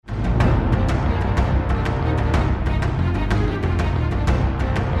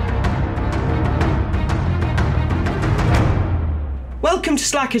Welcome to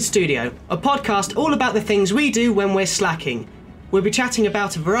Slackers Studio, a podcast all about the things we do when we're slacking. We'll be chatting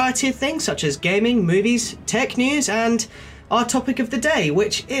about a variety of things such as gaming, movies, tech news, and our topic of the day,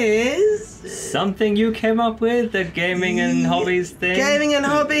 which is... Something you came up with, the gaming and hobbies thing? Gaming and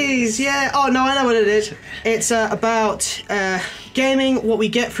hobbies, yeah. Oh, no, I know what it is. It's about gaming, what we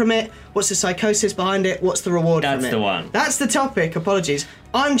get from it, what's the psychosis behind it, what's the reward from it. That's the one. That's the topic, apologies.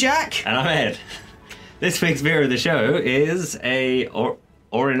 I'm Jack. And I'm Ed. This week's beer of the show is a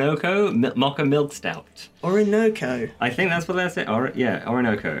Orinoco Mocha Milk Stout. Orinoco. I think that's what that's it.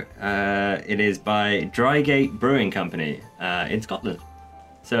 Orinoco. It is by Drygate Brewing Company in Scotland.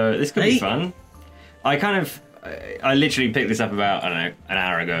 So this could be fun. I literally picked this up about, I don't know, an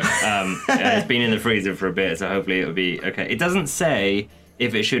hour ago. It's been in the freezer for a bit, so hopefully it'll be okay. It doesn't say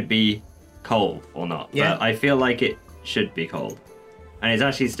if it should be cold or not, but I feel like it should be cold. And it's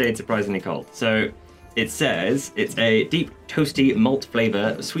actually stayed surprisingly cold. So it says it's a deep, toasty malt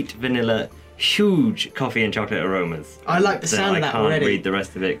flavour, sweet vanilla, huge coffee and chocolate aromas. I like the sound of that already. I can't read the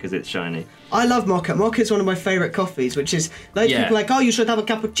rest of it because it's shiny. I love mocha. Mocha is one of my favourite coffees, which is, those people are like, oh, you should have a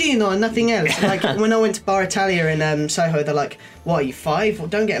cappuccino and nothing else. Like, when I went to Bar Italia in Soho, they're like, what, are you 5? Well,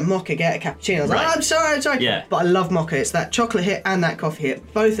 don't get a mocha, get a cappuccino. I was like, oh, I'm sorry. Yeah. But I love mocha. It's that chocolate hit and that coffee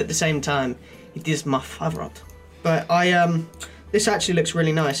hit, both at the same time. It is my favourite. But this actually looks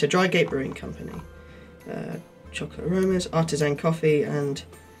really nice. A Drygate Brewing Company. Chocolate aromas, artisan coffee, and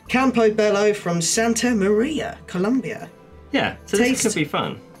Campo Bello from Santa Maria, Colombia. Yeah, so this could be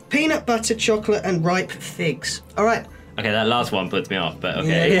fun. Peanut butter, chocolate, and ripe figs. All right. Okay, that last one puts me off, but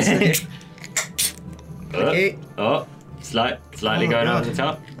okay. Okay. Slightly going over the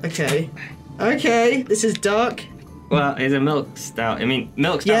top. Okay, this is dark. Well, it's a milk stout. I mean,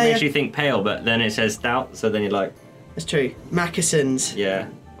 milk stout makes you think pale, but then it says stout, so then you're like... That's true. Mackesons. Yeah.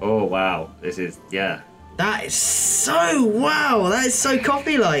 Oh, wow. This is, That is so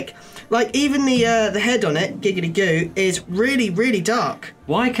coffee-like. Like, even the head on it, giggity goo, is really, really dark.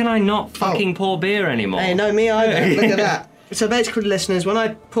 Why can I not fucking pour beer anymore? Hey, no, me either. Look at that. So basically, listeners, when I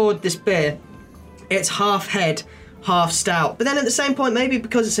poured this beer, it's half head, half stout. But then at the same point, maybe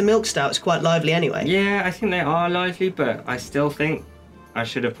because it's a milk stout, it's quite lively anyway. Yeah, I think they are lively, but I still think I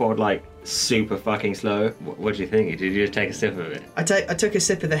should have poured, like, super fucking slow. What do you think? Did you just take a sip of it? I took a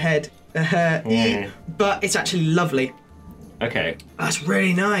sip of the head, but it's actually lovely. Okay. That's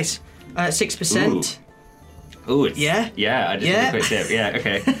really nice. 6%. Ooh, it's... Yeah? Yeah, I just did a quick sip. Yeah,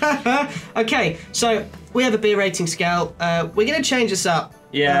 okay. Okay, so we have a beer rating scale. We're going to change this up.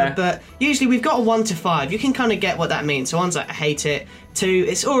 Yeah. But usually we've got a 1 to 5. You can kind of get what that means. So 1's like, I hate it. 2,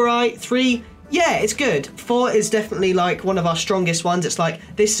 it's all right. 3, yeah, it's good. 4 is definitely like one of our strongest ones. It's like,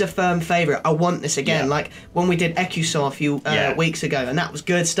 this is a firm favourite. I want this again. Yeah. Like when we did Ecusson a few weeks ago, and that was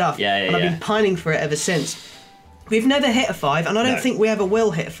good stuff. And I've been pining for it ever since. We've never hit a 5, and I don't think we ever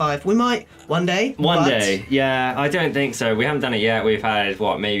will hit a 5. We might one day. One day, yeah. I don't think so. We haven't done it yet. We've had,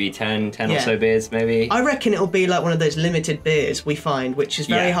 maybe 10 or so beers, maybe? I reckon it'll be like one of those limited beers we find, which is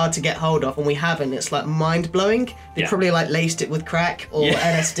very hard to get hold of, and we haven't. It's like mind-blowing. They probably like laced it with crack or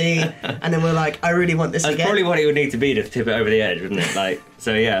LSD, and then we're like, I really want this again. That's probably what it would need to be to tip it over the edge, wouldn't it? Like,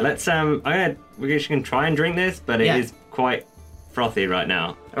 so yeah, let's, we're just going to try and drink this, but it is quite frothy right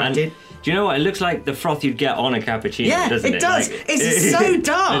now. Do you know what? It looks like the froth you'd get on a cappuccino, doesn't it? It does. Like, it's so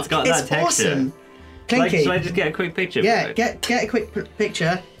dark. It's got that texture. Awesome. Clinky. Should I just get a quick picture? Yeah, get a quick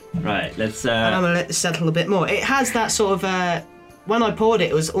picture. Right, let's... And I'm going to let this settle a bit more. It has that sort of... when I poured it,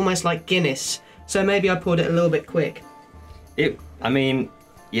 it was almost like Guinness. So maybe I poured it a little bit quick.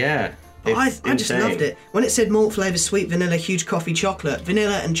 Yeah. I just loved it. When it said malt flavour, sweet vanilla, huge coffee, chocolate.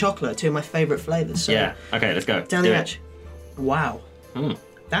 Vanilla and chocolate, 2 of my favourite flavours. So yeah, okay, let's go. Down the edge. Wow.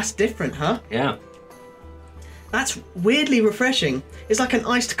 That's different, huh? Yeah. That's weirdly refreshing. It's like an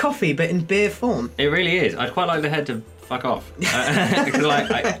iced coffee, but in beer form. It really is. I'd quite like the head to fuck off. Because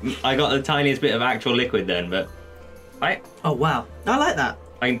I got the tiniest bit of actual liquid then, but... Oh, wow. I like that.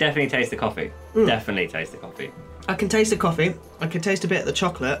 I can definitely taste the coffee. Definitely taste the coffee. I can taste the coffee. I can taste a bit of the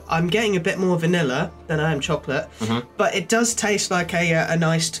chocolate. I'm getting a bit more vanilla than I am chocolate. But it does taste like a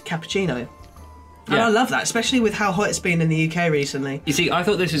iced cappuccino. And I love that, especially with how hot it's been in the UK recently. You see, I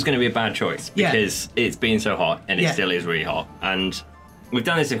thought this was going to be a bad choice because it's been so hot and it still is really hot. And we've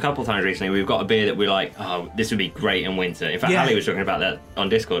done this a couple of times recently. We've got a beer that we're like, oh, this would be great in winter. In fact, Ali was talking about that on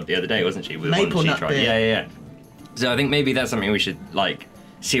Discord the other day, wasn't she? With Maple nut beer. Yeah. So I think maybe that's something we should like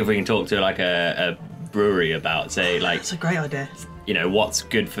see if we can talk to like a brewery about. Say like, that's a great idea. You know, what's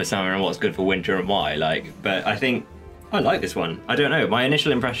good for summer and what's good for winter and why. Like, but I think I like this one. I don't know. My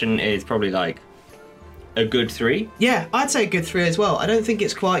initial impression is probably like a good 3. Yeah, I'd say a good 3 as well. I don't think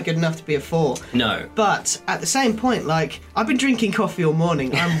it's quite good enough to be a 4. No. But at the same point, like, I've been drinking coffee all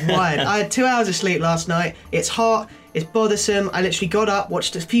morning. I'm wired. I had 2 hours of sleep last night. It's hot. It's bothersome. I literally got up,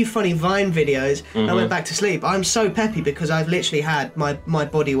 watched a few funny Vine videos, and I went back to sleep. I'm so peppy because I've literally had my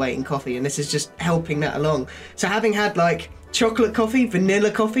body weight in coffee, and this is just helping that along. So having had, like, chocolate coffee,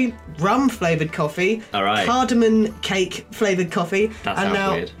 vanilla coffee, rum flavoured coffee, All right. cardamom cake flavoured coffee, That and sounds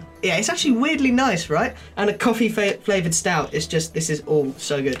now... weird. Yeah, it's actually weirdly nice, right? And a coffee flavoured stout. It's just, this is all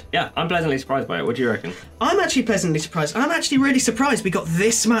so good. Yeah, I'm pleasantly surprised by it. What do you reckon? I'm actually pleasantly surprised. I'm actually really surprised we got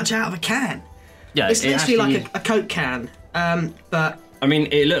this much out of a can. Yeah, It's it literally actually- like a Coke can. But I mean,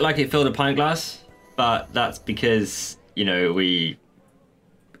 it looked like it filled a pint glass, but that's because, you know, we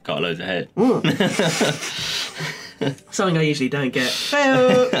got loads ahead. something I usually don't get.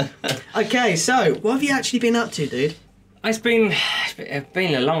 Fail. Okay, so what have you actually been up to, dude? It's been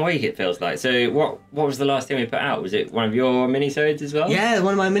a long week, it feels like. So what was the last thing we put out? Was it one of your mini-sodes as well? Yeah,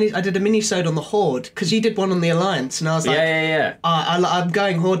 one of my minis. I did a mini-sode on the Horde because you did one on the Alliance, and I was like, Yeah. I'm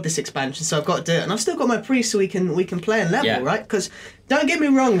going Horde this expansion, so I've got to do it. And I've still got my priest, so we can play and level, Yeah. right? Because don't get me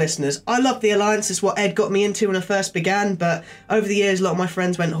wrong, listeners. I love the Alliance. It's what Ed got me into when I first began. But over the years, a lot of my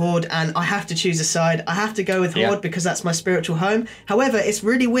friends went Horde, and I have to choose a side. I have to go with Horde Yeah. because that's my spiritual home. However, it's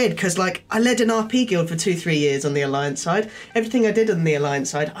really weird because like I led an RP guild for 2-3 years on the Alliance side. Everything I did on the Alliance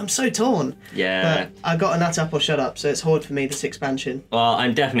side, I'm so torn. Yeah. But I got a nut up or shut up, so it's Horde for me this expansion. Well,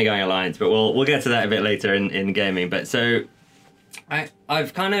 I'm definitely going Alliance, but we'll get to that a bit later in gaming. But so,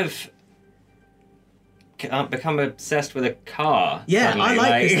 I've kind of become obsessed with a car. Yeah, suddenly. I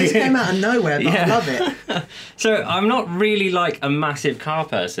like this. This came out of nowhere, but Yeah. I love it. So I'm not really like a massive car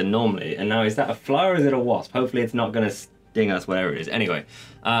person normally, and now is that a fly or is it a wasp? Hopefully it's not going to sting us, whatever it is. Anyway,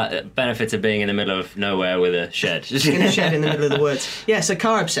 benefits of being in the middle of nowhere with a shed. In a shed in the middle of the woods. Yeah, so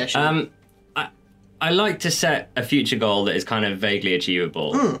car obsession. I like to set a future goal that is kind of vaguely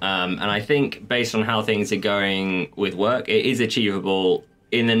achievable. And I think based on how things are going with work, it is achievable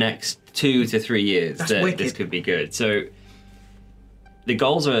in the next 2 to 3 years. That's that wicked. This could be good. So the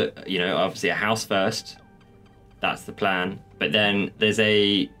goals are, you know, obviously a house first. That's the plan. But then there's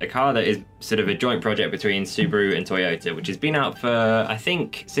a car that is sort of a joint project between Subaru and Toyota, which has been out for, I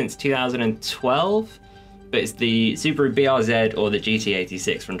think, since 2012. But it's the Subaru BRZ or the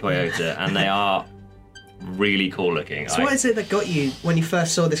GT86 from Toyota, and they are really cool looking. So what is it that got you when you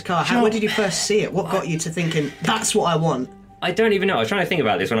first saw this car? Where did you first see it? What got you to thinking, that's what I want? I don't even know. I was trying to think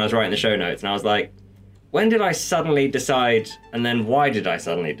about this when I was writing the show notes, and I was like, when did I suddenly decide, and then why did I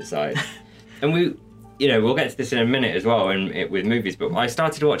suddenly decide? And we'll get to this in a minute as well with movies, but I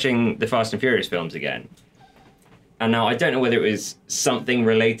started watching the Fast and Furious films again. And now I don't know whether it was something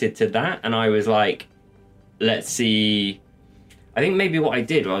related to that, and I was like, let's see. I think maybe what I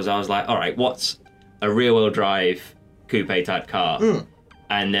did was I was like, all right, what's a rear-wheel drive coupe type car?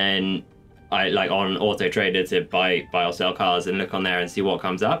 And then I like on Auto Trader to buy or sell cars and look on there and see what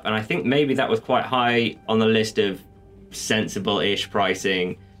comes up. And I think maybe that was quite high on the list of sensible-ish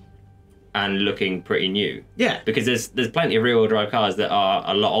pricing and looking pretty new. Yeah. Because there's plenty of rear-wheel drive cars that are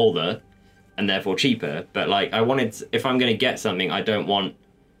a lot older and therefore cheaper. But like if I'm going to get something, I don't want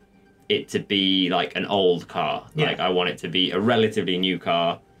it to be like an old car. Yeah. Like I want it to be a relatively new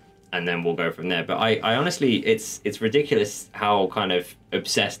car, and then we'll go from there. But I honestly, it's ridiculous how kind of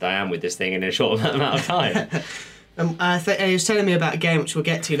obsessed I am with this thing in a short amount of time. He was telling me about a game which we'll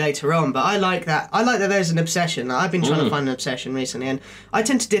get to later on, but I like that. I like that there's an obsession. Like, I've been trying to find an obsession recently, and I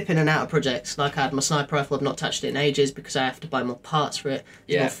tend to dip in and out of projects. Like I had my sniper rifle, I've not touched it in ages because I have to buy more parts for it.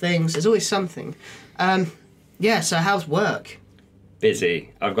 There's Yeah. more things. There's always something. So how's work? Busy.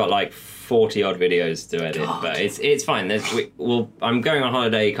 I've got like 40 odd videos to edit, God. but it's fine. I'm going on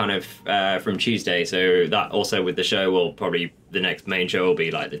holiday kind of from Tuesday, so that also with the show will probably the next main show will be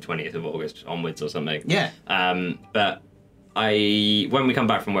like the 20th of August onwards or something. Yeah. But when we come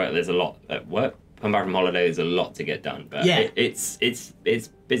back from work, there's a lot at work. Come back from holiday, there's a lot to get done. But Yeah. it's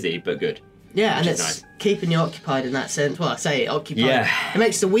busy but good. Yeah, and Which it's is nice. keeping you occupied in that sense. Well, I say occupied. Yeah. It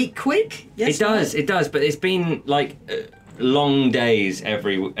makes the week quick. Yes, It does. But it's been like long days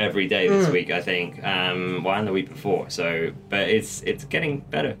every day this week, I think. And the week before. So, but it's getting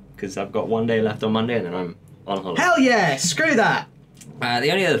better because I've got one day left on Monday and then I'm on holiday. Hell yeah! Screw that.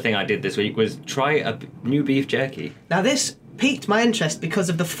 The only other thing I did this week was try a new beef jerky. Now this piqued my interest because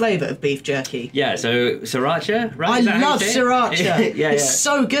of the flavour of beef jerky. Yeah, so sriracha, right? I Is that how you love say it? sriracha. yeah. It's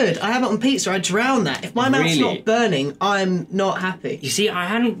so good. I have it on pizza. I drown that. If my mouth's Really? not burning, I'm not happy. You see, I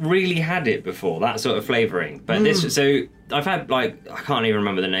hadn't really had it before, that sort of flavouring. But I've had like I can't even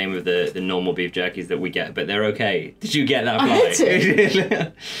remember the name of the normal beef jerkies that we get, but they're okay. Did you get that fly? I hit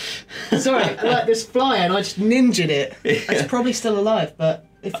it. Sorry, like this fly, and I just ninja'd it. It's probably still alive, but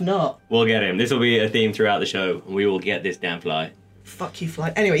if not, we'll get him. This will be a theme throughout the show, and we will get this damn fly. Fuck you,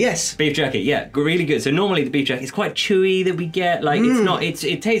 fly. Anyway, yes. Beef jerky, yeah, really good. So normally the beef jerky is quite chewy that we get. Like it's not.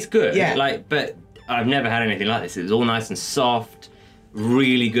 It tastes good. Yeah. Like, but I've never had anything like this. It was all nice and soft,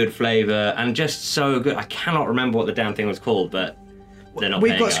 really good flavour, and just so good. I cannot remember what the damn thing was called, but they're not.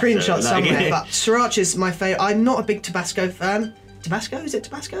 We've got us, screenshots so, like, somewhere. But Sriracha's my favourite. I'm not a big Tabasco fan. Tabasco? Is it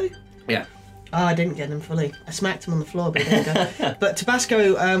Tabasco? Yeah. Oh, I didn't get them fully. I smacked them on the floor, but there you go. But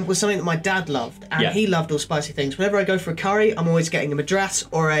Tabasco was something that my dad loved, and he loved all spicy things. Whenever I go for a curry, I'm always getting a Madras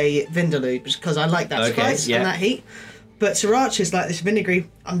or a Vindaloo, because I like that spice and that heat. But Sriracha's like this vinegary.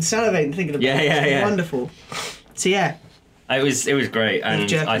 I'm salivating thinking about it. It's wonderful. So yeah. It was great, and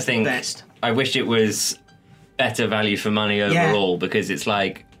I think I wish it was better value for money overall, because it's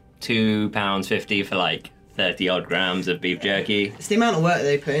like £2.50 for like 30 odd grams of beef jerky. It's the amount of work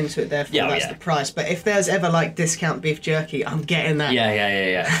they put into it, therefore that's the price. But if there's ever like discount beef jerky, I'm getting that.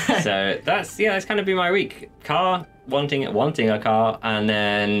 Yeah. So that's kind of been my week. Car, wanting a car, and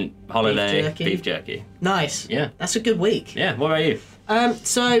then holiday, beef jerky. Nice. Yeah. That's a good week. Yeah, what about you?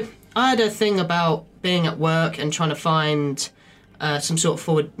 So I had a thing about being at work and trying to find some sort of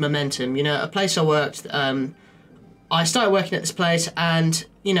forward momentum. You know, a place I worked, I started working at this place, and,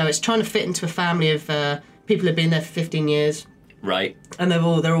 you know, it's trying to fit into a family of people who've been there for 15 years. Right. And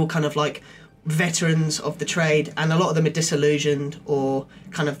they're all kind of like veterans of the trade, and a lot of them are disillusioned, or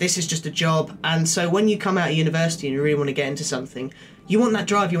kind of this is just a job. And so when you come out of university and you really want to get into something, you want that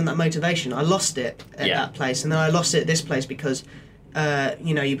drive, you want that motivation. I lost it at that place, and then I lost it at this place because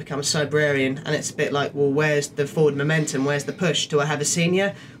you know, you become a librarian, and it's a bit like, well, where's the forward momentum? Where's the push? Do I have a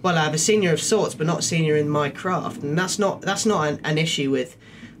senior? Well, I have a senior of sorts, but not a senior in my craft, and that's not an issue with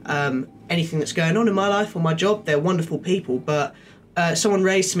anything that's going on in my life or my job. They're wonderful people, but someone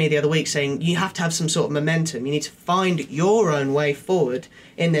raised to me the other week saying you have to have some sort of momentum. You need to find your own way forward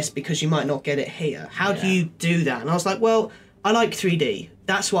in this, because you might not get it here. How do you do that? And I was like, well, I like 3D.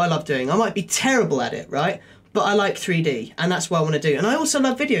 That's what I love doing. I might be terrible at it, right? But I like 3D, and that's what I want to do. And I also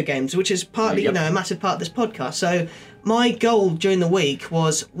love video games, which is partly, you know, a massive part of this podcast. So my goal during the week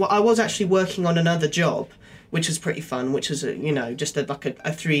was, I was actually working on another job, which was pretty fun, which was, you know, just like a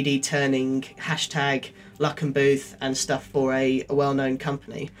 3D turning hashtag Luck and Booth and stuff for a well-known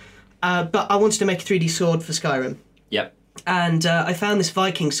company. But I wanted to make a 3D sword for Skyrim. Yep. And I found this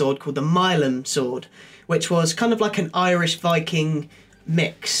Viking sword called the Milam sword, which was kind of like an Irish Viking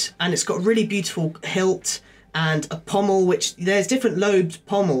mix. And it's got a really beautiful hilt and a pommel, which there's different lobed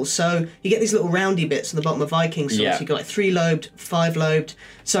pommels. So you get these little roundy bits on the bottom of Viking swords. Yeah. You've got like 3-lobed, 5-lobed.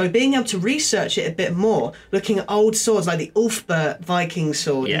 So being able to research it a bit more, looking at old swords like the Ulfbert Viking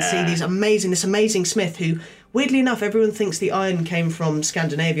sword, and see this amazing smith who, weirdly enough, everyone thinks the iron came from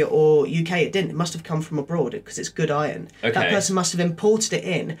Scandinavia or UK. It didn't. It must have come from abroad, because it's good iron. Okay. That person must have imported it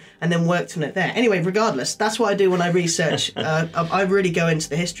in and then worked on it there. Anyway, regardless, that's what I do when I research. I really go into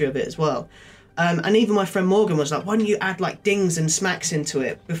the history of it as well. And even my friend Morgan was like, why don't you add like dings and smacks into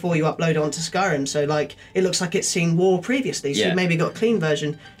it before you upload it onto Skyrim, so like it looks like it's seen war previously, so you maybe got a clean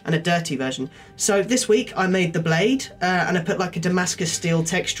version and a dirty version. So this week I made the blade, and I put like a Damascus steel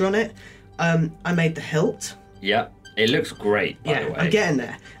texture on it. I made the hilt. Yeah, it looks great, by the way. I'm getting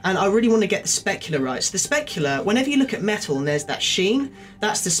there. And I really want to get the specular right. So the specular, whenever you look at metal and there's that sheen,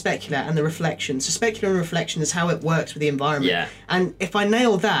 that's the specular and the reflection. So specular and reflection is how it works with the environment. Yeah. And if I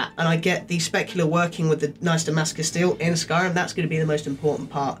nail that and I get the specular working with the nice Damascus steel in Skyrim, that's going to be the most important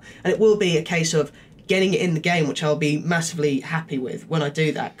part. And it will be a case of getting it in the game, which I'll be massively happy with when I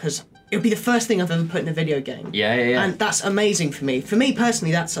do that, because it'll be the first thing I've ever put in a video game. Yeah. And that's amazing for me. For me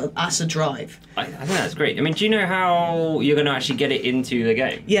personally, that's a drive. I think that's great. I mean, do you know how you're going to actually get it into the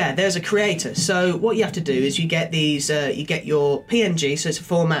game? Yeah, there's a creator. So what you have to do is you get these, you get your PNG, so it's a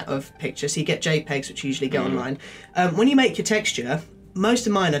format of picture, so you get JPEGs, which usually go online. When you make your texture, most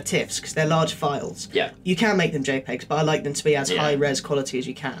of mine are TIFFs, because they're large files. Yeah. You can make them JPEGs, but I like them to be as high-res quality as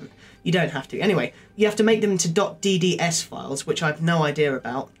you can. You don't have to. Anyway, you have to make them into .dds files, which I have no idea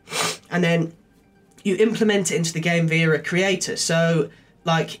about. And then you implement it into the game via a creator. So,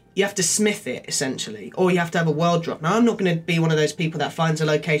 like, you have to smith it, essentially, or you have to have a world drop. Now, I'm not going to be one of those people that finds a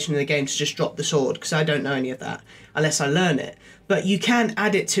location in the game to just drop the sword, because I don't know any of that, unless I learn it. But you can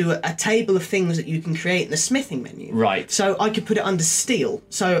add it to a table of things that you can create in the smithing menu. Right. So I could put it under steel.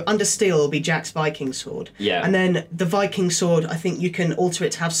 So under steel will be Jack's Viking sword. Yeah. And then the Viking sword, I think you can alter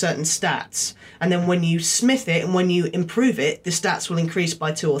it to have certain stats. And then when you smith it and when you improve it, the stats will increase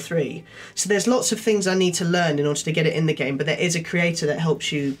by 2 or 3. So there's lots of things I need to learn in order to get it in the game, but there is a creator that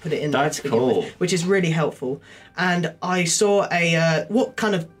helps you put it in there. That's cool. Which is really helpful. And I saw what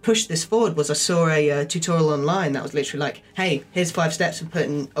kind of pushed this forward was I saw a tutorial online that was literally like, hey, here's 5 steps of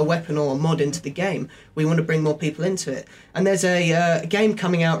putting a weapon or a mod into the game. We want to bring more people into it. And there's a game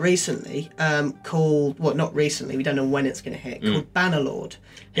coming out recently called, well, not recently, we don't know when it's going to hit, called Bannerlord,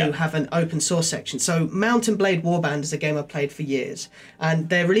 who have an open source section. So Mount and Blade Warband is a game I've played for years, and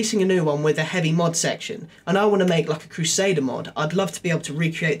they're releasing a new one with a heavy mod section. And I want to make like a Crusader mod. I'd love to be able to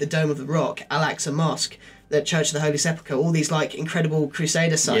recreate the Dome of the Rock, Al-Aqsa Mosque, the Church of the Holy Sepulchre, all these like incredible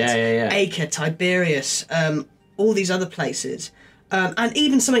Crusader sites, Acre, Tiberius, all these other places. And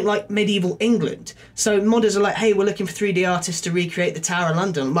even something like medieval England. So modders are like, hey, we're looking for 3D artists to recreate the Tower of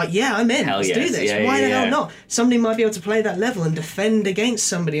London. I'm like, yeah, I'm in. Let's do this. Why the hell not? Somebody might be able to play that level and defend against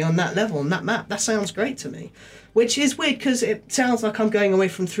somebody on that level, on that map. That sounds great to me. Which is weird, because it sounds like I'm going away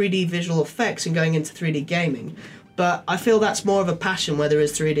from 3D visual effects and going into 3D gaming. But I feel that's more of a passion, where there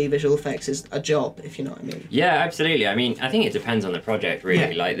is 3D visual effects is a job, if you know what I mean. Yeah, absolutely. I mean, I think it depends on the project,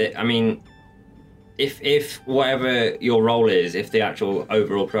 really. Yeah. Like, I mean, if whatever your role is, if the actual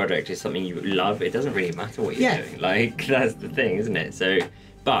overall project is something you love, it doesn't really matter what you're doing. Like, that's the thing, isn't it? So,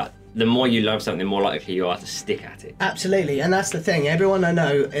 but the more you love something, the more likely you are to stick at it. Absolutely, and that's the thing. Everyone I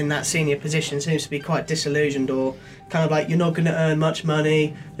know in that senior position seems to be quite disillusioned, or kind of like, you're not going to earn much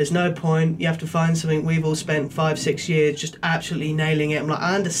money, there's no point, you have to find something. We've all spent 5-6 years just absolutely nailing it. I'm like,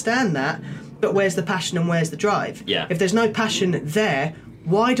 I understand that, but where's the passion and where's the drive? Yeah. If there's no passion there,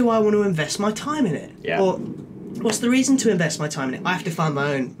 why do I want to invest my time in it? Yeah. Or what's the reason to invest my time in it? I have to find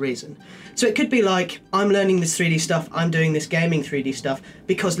my own reason. So it could be like, I'm learning this 3D stuff, I'm doing this gaming 3D stuff,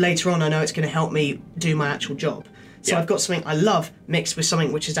 because later on I know it's going to help me do my actual job. So I've got something I love mixed with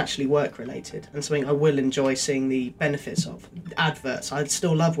something which is actually work related, and something I will enjoy seeing the benefits of. Adverts, I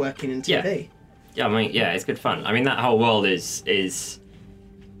still love working in TV. Yeah, I mean, yeah, it's good fun. I mean, that whole world is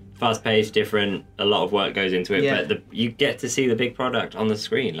fast-paced, different, a lot of work goes into it, but you get to see the big product on the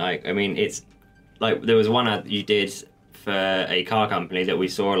screen. Like, I mean, it's like, there was one ad you did for a car company that we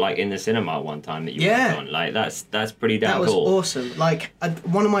saw like in the cinema one time that you worked on. Like, that's pretty damn cool. That was awesome. Like,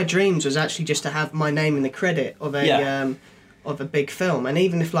 one of my dreams was actually just to have my name in the credit of a big film. And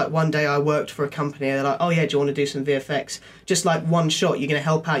even if like one day I worked for a company, they're like, oh yeah, do you want to do some VFX? Just like one shot, you're going to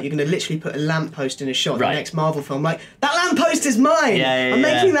help out. You're going to literally put a lamppost in a shot in the next Marvel film. Like, that lamppost is mine. I'm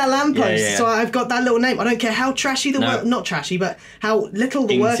making that lamppost, so I've got that little name. I don't care how trashy the work, not trashy, but how little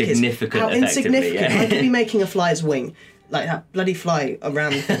the work is. How insignificant. I could be making a fly's wing. Like that bloody fly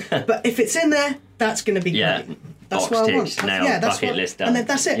around the thing. But if it's in there, that's going to be great. That's what I want. That's bucket list done. And then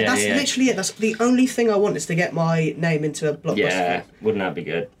that's it. That's literally it. That's the only thing I want, is to get my name into a blockbuster. Yeah, wouldn't that be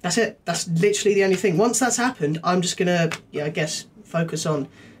good? That's it. That's literally the only thing. Once that's happened, I'm just going to, I guess, focus on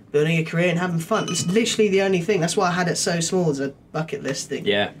building a career and having fun. It's literally the only thing. That's why I had it so small as a bucket list thing.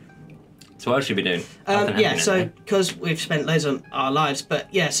 Yeah. So what should we be doing? So because we've spent loads on our lives,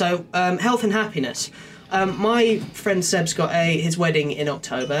 but so health and happiness. My friend Seb's got his wedding in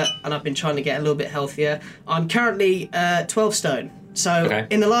October, and I've been trying to get a little bit healthier. I'm currently 12 stone. So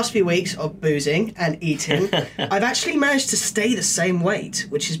in the last few weeks of boozing and eating, I've actually managed to stay the same weight,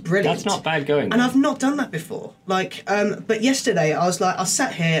 which is brilliant. That's not bad going. And I've not done that before. Like, but yesterday I was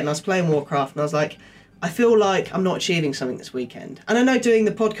sat here and I was playing Warcraft, and I was like, I feel like I'm not achieving something this weekend. And I know doing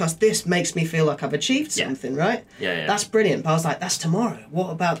the podcast, this makes me feel like I've achieved something, right? Yeah. That's brilliant. But I was like, that's tomorrow.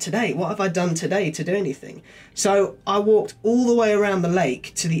 What about today? What have I done today to do anything? So I walked all the way around the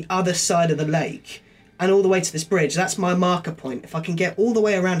lake to the other side of the lake and all the way to this bridge. That's my marker point. If I can get all the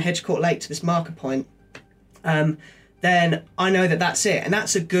way around Hedgecourt Lake to this marker point, then I know that that's it. And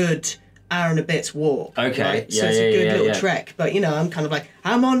that's a good hour and a bit's walk. Okay. Right? So it's a good little trek. But, I'm kind of like,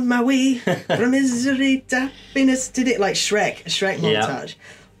 I'm on my way from misery to happiness to it. Like Shrek, a Shrek montage.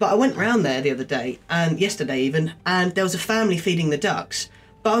 But I went round there the other day, and yesterday even, and there was a family feeding the ducks.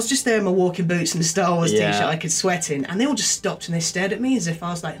 But I was just there in my walking boots and a Star Wars t-shirt I could sweat in, and they all just stopped and they stared at me as if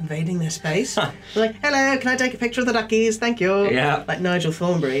I was like invading their space. They're like, hello, can I take a picture of the duckies? Thank you. Yeah. Like Nigel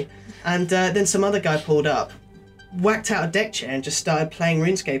Thornberry. And then some other guy pulled up, whacked out a deck chair and just started playing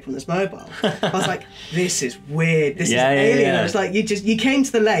RuneScape on his mobile. I was like, this is weird. This is alien. I was like, you came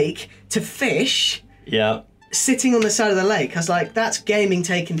to the lake to fish. Yeah. sitting on the side of the lake. I was like, that's gaming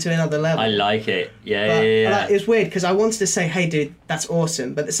taken to another level. I like it. Yeah, But yeah. it was weird because I wanted to say, hey dude, that's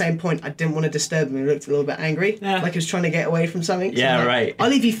awesome, but at the same point I didn't want to disturb him. He looked a little bit angry, like he was trying to get away from something. So Yeah, I'm like, right. I'll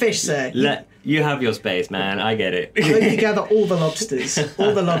leave you fish, sir. You have your space, man. I get it. I hope you gather all the lobsters.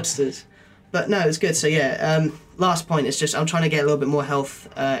 All the lobsters. But no, it's good. So yeah, last point is just I'm trying to get a little bit more health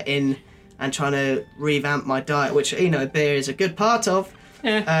in and trying to revamp my diet, which, you know, beer is a good part of,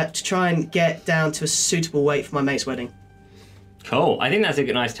 to try and get down to a suitable weight for my mate's wedding. Cool. I think that's a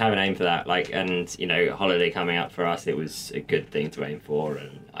good, nice to have an aim for that. Like, and you know, holiday coming up for us, it was a good thing to aim for.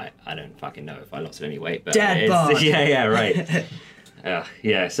 And I don't fucking know if I lost any weight, but Dad bod. Yeah, right.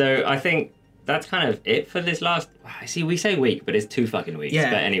 Yeah. So I think that's kind of it for this last. See, we say week, but it's 2 fucking weeks.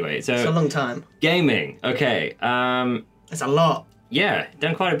 Yeah. But anyway, so It's a long time. gaming. Okay. It's a lot. Yeah,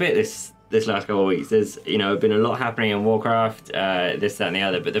 done quite a bit this last couple of weeks. There's been a lot happening in Warcraft, this, that, and the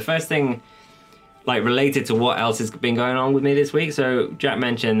other. But the first thing, like, related to what else has been going on with me this week. So Jack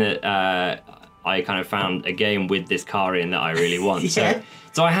mentioned that I kind of found a game with this car in that I really want. Yeah.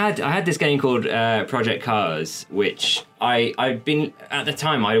 So I had this game called Project Cars, which I've been, at the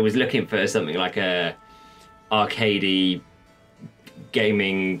time I was looking for something like a arcadey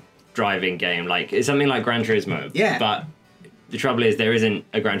gaming driving game, like it's something like Gran Turismo. Yeah. But the trouble is there isn't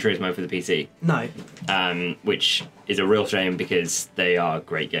a Gran Turismo for the PC. No. Which is a real shame because they are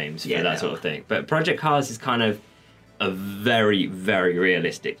great games for that sort of thing. But Project Cars is kind of a very, very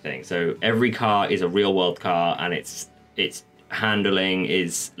realistic thing. So every car is a real world car, and its handling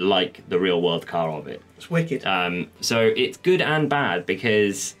is like the real world car of it. It's wicked. So it's good and bad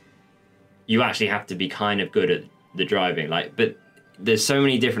because you actually have to be kind of good at the driving. But there's so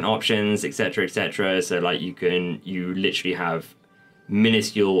many different options, etc., etc. So like you literally have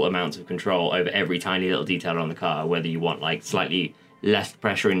minuscule amounts of control over every tiny little detail on the car, whether you want like slightly less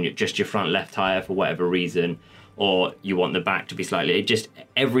pressure in just your front left tire for whatever reason, or you want the back to be slightly, just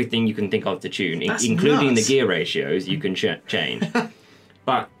everything you can think of to tune, including nuts. the gear ratios you can change.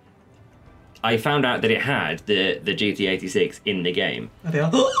 But I found out that it had the GT86 in the game. There they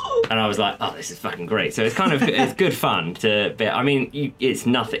are. And I was like, oh, this is fucking great. So it's kind of it's good fun to. But I mean, it's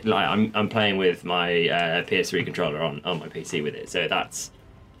nothing like I'm playing with my PS3 controller on my PC with it, so that's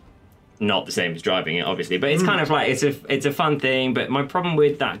not the same as driving it, obviously. But it's kind of like it's a fun thing. But my problem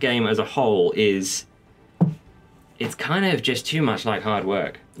with that game as a whole is it's kind of just too much like hard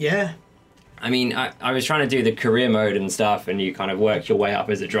work. Yeah. I mean, I was trying to do the career mode and stuff, and you kind of work your way up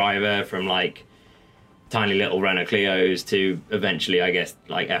as a driver from like tiny little Renault Clios to eventually, I guess,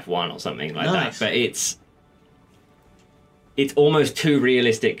 like F1 or something like Nice. that. But it's almost too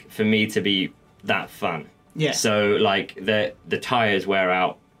realistic for me to be that fun. Yeah. So like the tires wear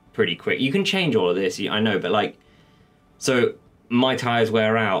out pretty quick. You can change all of this, I know, but like, so my tires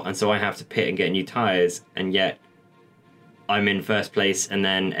wear out, and so I have to pit and get new tires, and yet I'm in first place, and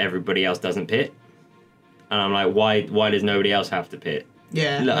then everybody else doesn't pit, and I'm like, why does nobody else have to pit?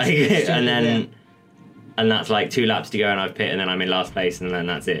 Yeah. Like, That's and then yeah. and that's like 2 laps to go, and I've pit, and then I'm in last place, and then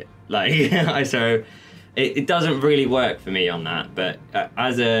that's it. Like, so it doesn't really work for me on that. But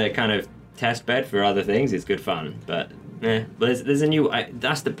as a kind of test bed for other things, it's good fun. But there's a new.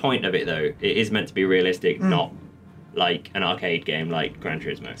 That's the point of it, though. It is meant to be realistic, not like an arcade game like Gran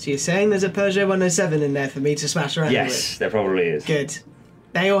Turismo. So you're saying there's a Peugeot 107 in there for me to smash around with? Yes, there probably is. Good.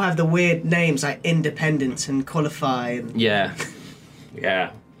 They all have the weird names like Independence and Qualify. And... Yeah.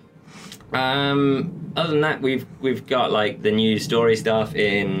 Other than that, we've got like the new story stuff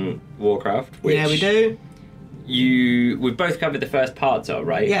in Warcraft. Which Yeah, we do. We've both covered the first part of,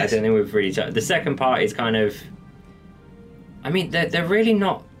 right? Yes. I don't think we've really the second part is kind of. I mean, they're really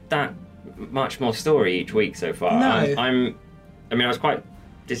not that much more story each week so far. No. I was quite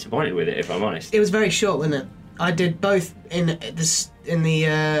disappointed with it, if I'm honest. It was very short, wasn't it? I did both in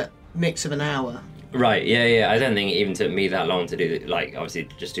the mix of an hour. Right, yeah. I don't think it even took me that long to do, like, obviously,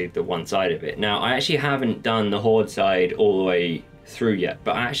 just do the one side of it. Now, I actually haven't done the Horde side all the way through yet,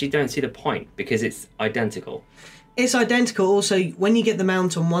 but I actually don't see the point, because it's identical. It's identical. Also, when you get the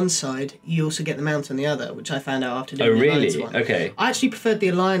mount on one side, you also get the mount on the other, which I found out after doing the Alliance one. Okay. I actually preferred the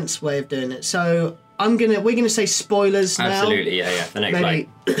Alliance way of doing it. So we're gonna say spoilers now. Absolutely, yeah. The next Maybe.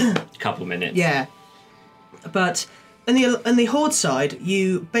 like couple minutes. Yeah. But in the Horde side,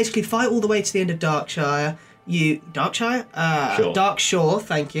 you basically fight all the way to the end of Darkshire. Sure. Darkshore,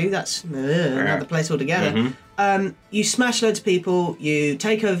 thank you. That's another place altogether. You smash loads of people, you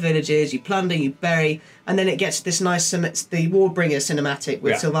take over villages, you plunder, you bury, and then it gets this nice the Warbringer cinematic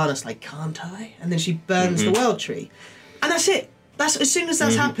with Sylvanas like, can't I? And then she burns the World Tree. And that's it. That's as soon as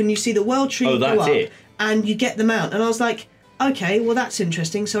that's happened, you see the World Tree go up, and you get them out. And I was like, okay, well that's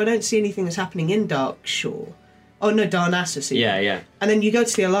interesting. So I don't see anything that's happening in Darkshore. Oh no, Darnassus. Even. Yeah. And then you go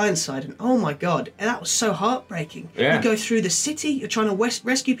to the Alliance side, and oh my god, that was so heartbreaking. Yeah. You go through the city, you're trying to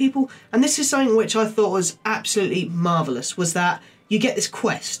rescue people, and this is something which I thought was absolutely marvellous, was that you get this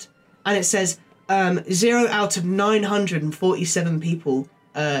quest, and it says 0 out of 947 people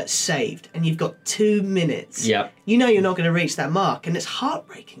saved, and you've got 2 minutes. Yep. You know you're not going to reach that mark, and it's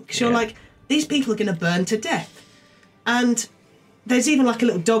heartbreaking, because you're Yeah. like, these people are going to burn to death. And there's even like a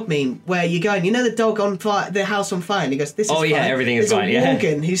little dog meme where you go and you know the dog on fire, the house on fire, and he goes, "This is Oh, fine." yeah, everything is There's fine, a yeah.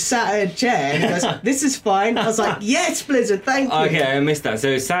 Morgan who's sat in a chair and he goes, "This is fine." I was like, "Yes, Blizzard, thank you." Okay, I missed that.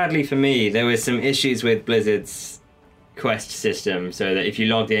 So sadly for me, there was some issues with Blizzard's quest system, so that if you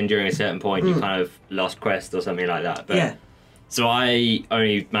logged in during a certain point, you kind of lost quest or something like that. But Yeah. So I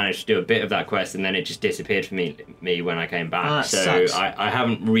only managed to do a bit of that quest, and then it just disappeared for me when I came back. that So sucks. I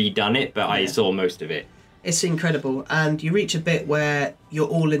haven't redone it, but I saw most of it. It's incredible, and you reach a bit where you're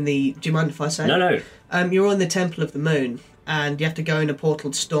all in the. Do you mind if I say? No. You're all in the Temple of the Moon, and you have to go in a portal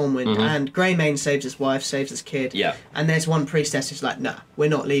to Stormwind. And Greymane saves his wife, saves his kid. Yeah. And there's one priestess who's like, "Nah, we're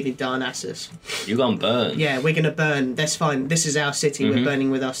not leaving Darnassus. You gonna burn. Yeah, we're gonna burn. That's fine. This is our city. We're burning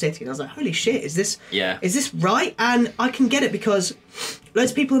with our city." And I was like, "Holy shit! Is this right?" And I can get it because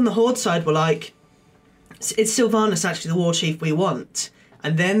loads of people in the Horde side were like, "It's Sylvanas actually the war chief we want?"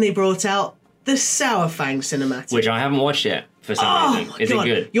 And then they brought out the Sourfang cinematic. Which I haven't watched yet for some reason. my Is God. it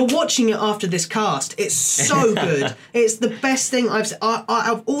good? You're watching it after this cast. It's so good. It's the best thing I've seen. Out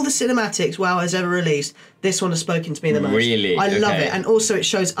of all the cinematics WoW has ever released, this one has spoken to me the most. Really? I love Okay. it. And also it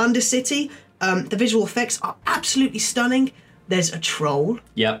shows Undercity. The visual effects are absolutely stunning. There's a troll.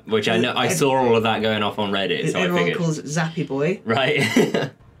 Yep, which I know. I saw all of that going off on Reddit, so I Everyone figured. calls it Zappy Boy. Right.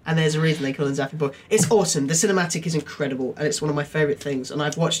 And there's a reason they call him Zappy Boy. It's awesome. The cinematic is incredible. And it's one of my favourite things. And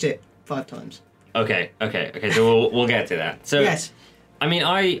I've watched it 5 times. Okay. So we'll get to that. So Yes. I mean,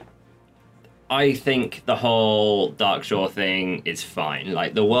 I think the whole Darkshore thing is fine.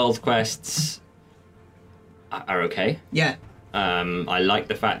 Like the world quests are okay. Yeah. I like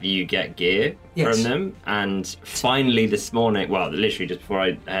the fact that you get gear Yes. from them. And finally this morning, well, literally just before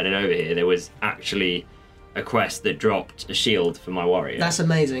I headed over here, there was actually a quest that dropped a shield for my warrior. That's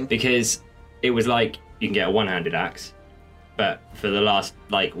amazing. Because it was like you can get a one-handed axe, but for the last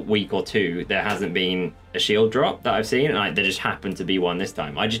like week or two, there hasn't been a shield drop that I've seen, and there just happened to be one this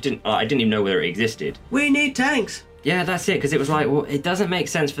time. I didn't even know whether it existed. We need tanks. Yeah, that's it. Because it was like, well, it doesn't make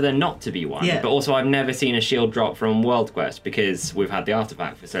sense for there not to be one. Yeah. But also, I've never seen a shield drop from World Quest because we've had the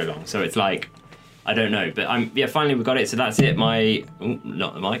artifact for so long. So it's like, I don't know. But finally we got it. So that's it.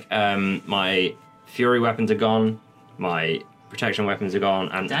 Not the mic. My Fury weapons are gone. My protection weapons are gone,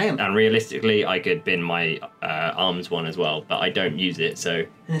 and Damn. and realistically, I could bin my arms one as well, but I don't use it, so.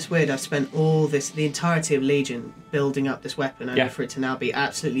 And it's weird, I've spent the entirety of Legion building up this weapon only Yeah. for it to now be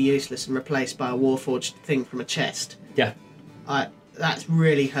absolutely useless and replaced by a Warforged thing from a chest. Yeah, That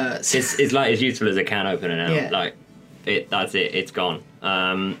really hurts. it's like as useful as a can opener now. Yeah. Like, that's it. It's gone.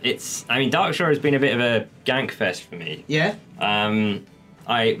 Darkshore has been a bit of a gank fest for me. Yeah?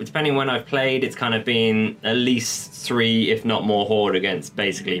 Depending when I've played, it's kind of been at least 3, if not more, Horde against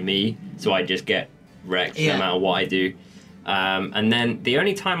basically me. So I just get wrecked Yeah. no matter what I do. And then the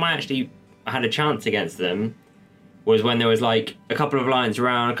only time I actually had a chance against them was when there was like a couple of Alliance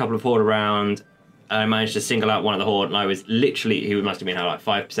around, a couple of Horde around. And I managed to single out one of the Horde, and I was literally, he must have been had like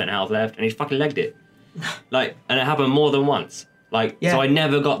 5% health left, and he fucking legged it. And it happened more than once. Yeah. So I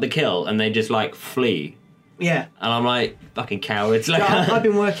never got the kill, and they just like flee. Yeah. And I'm like, fucking cowards. Like, Yeah, I've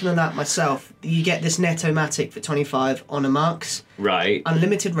been working on that myself. You get this Netomatic for 25 on a Marks, right.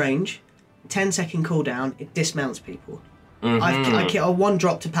 unlimited range, 10-second cooldown, it dismounts people. I killed one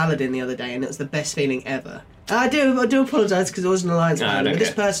drop to Paladin the other day, and it was the best feeling ever. I do apologise because it was an Alliance No, I Paladin, don't but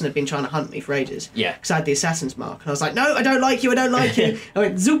this care. person had been trying to hunt me for ages. Yeah. Because I had the Assassin's Mark, and I was like, no, I don't like you, I don't like you. I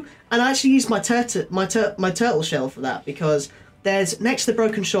went zoop, and I actually used my turtle shell for that because there's next to the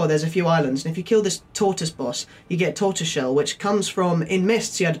Broken Shore there's a few islands, and if you kill this tortoise boss, you get tortoise shell, which comes from in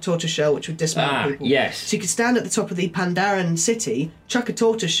Mists. You had a tortoise shell which would dismount people. Yes. So you could stand at the top of the Pandaren city, chuck a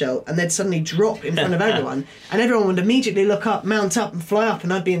tortoise shell, and they'd suddenly drop in front of everyone, and everyone would immediately look up, mount up, and fly up,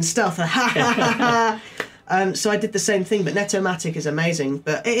 and I'd be in stealth. So I did the same thing, but Netomatic is amazing.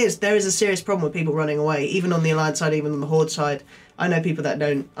 But there is a serious problem with people running away, even on the Alliance side, even on the Horde side. I know people that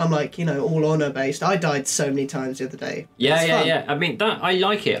don't. I'm like, all honor based. I died so many times the other day. It's fun. Yeah. I mean, I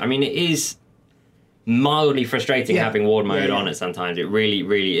like it. I mean, it is mildly frustrating Yeah. having Ward mode Yeah. on it sometimes. It really,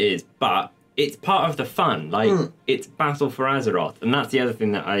 really is. But it's part of the fun. Like, it's Battle for Azeroth. And that's the other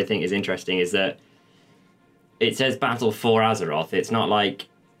thing that I think is interesting is that it says Battle for Azeroth. It's not like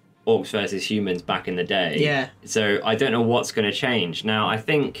Orcs versus Humans back in the day. Yeah. So I don't know what's going to change. Now, I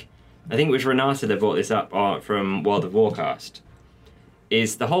think I think it was Renata that brought this up from World of Warcast,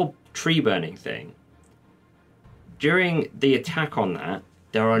 is the whole tree burning thing. During the attack on that,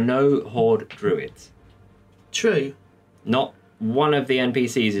 there are no Horde druids. True. Not one of the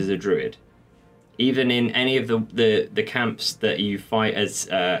NPCs is a druid. Even in any of the camps that you fight as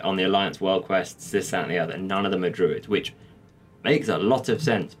on the Alliance World Quests, this, that, and the other, none of them are druids, which makes a lot of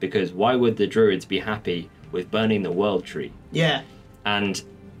sense, because why would the druids be happy with burning the world tree? Yeah. And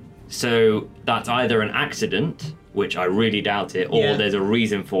so that's either an accident, which I really doubt it, or there's a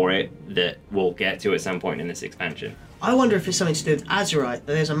reason for it that we'll get to at some point in this expansion. I wonder if it's something to do with Azurite, that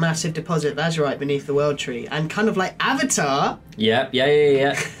there's a massive deposit of Azurite beneath the world tree, and kind of like Avatar. Yeah.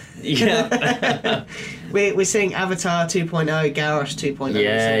 We're seeing Avatar 2.0, Garrosh 2.0.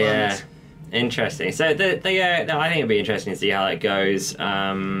 Yeah. Interesting. So I think it'd be interesting to see how that goes.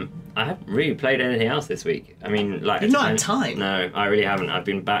 I haven't really played anything else this week. I mean, like, you've not had time. No, I really haven't. I've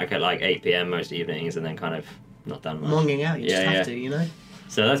been back at like 8 p.m. most evenings, and then kind of not done much. Longing out. You just have to, you know.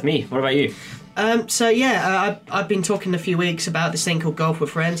 So that's me. What about you? I've been talking a few weeks about this thing called Golf with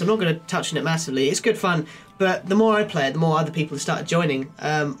Friends. I'm not going to touch on it massively. It's good fun, but the more I play it, the more other people have started joining.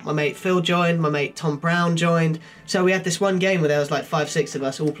 My mate Phil joined, my mate Tom Brown joined. So we had this one game where there was like 5-6 of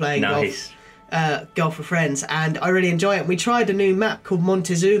us all playing Golf with Friends, and I really enjoy it. We tried a new map called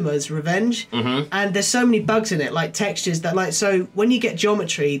Montezuma's Revenge, and there's so many bugs in it, like textures that, like, so when you get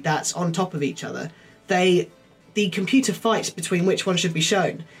geometry that's on top of each other, the computer fights between which one should be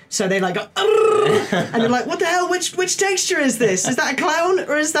shown. So they like go, and you're like, what the hell? Which texture is this? Is that a clown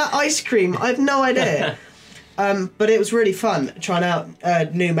or is that ice cream? I have no idea. But it was really fun trying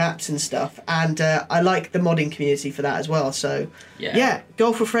out new maps and stuff, and I like the modding community for that as well. So yeah,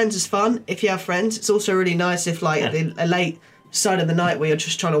 Golf with Friends is fun if you have friends. It's also really nice if like a late side of the night where you're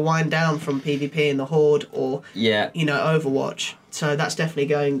just trying to wind down from PvP in the Horde or Overwatch. So that's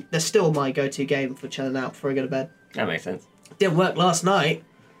definitely that's still my go-to game for chilling out before I go to bed. That makes sense. Didn't work last night.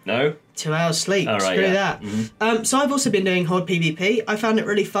 No? 2 hours sleep. Oh, right, Screw that. So I've also been doing Horde PvP. I found it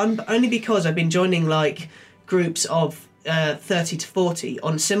really fun, but only because I've been joining like groups of 30 to 40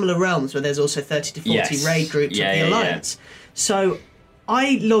 on similar realms where there's also 30 to 40 raid groups of the Alliance. So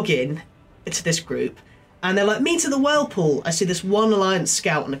I log in to this group and they're like, meet to the Whirlpool. I see this one Alliance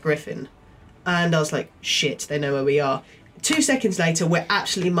scout and a Griffin. And I was like, shit, they know where we are. 2 seconds later, we're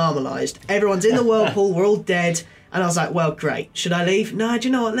absolutely marmalised. Everyone's in the Whirlpool, we're all dead. And I was like, well, great. Should I leave? No, do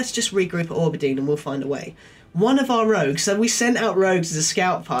you know what? Let's just regroup at Orbadine and we'll find a way. One of our rogues, so we sent out rogues as a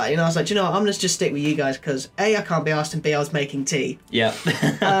scout party, and I was like, do you know what? I'm going to just stick with you guys because A, I can't be asked, and B, I was making tea. Yeah.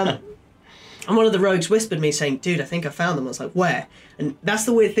 And one of the rogues whispered me saying, dude, I think I found them. I was like, where? And that's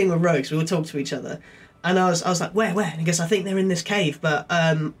the weird thing with rogues. We will talk to each other. And I was like, where? And he goes, I think they're in this cave, but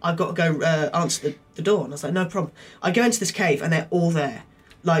I've got to go answer the door. And I was like, no problem. I go into this cave, and they're all there.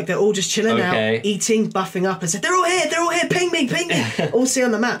 Like, they're all just chilling out, eating, buffing up, and said, they're all here, ping me. All see on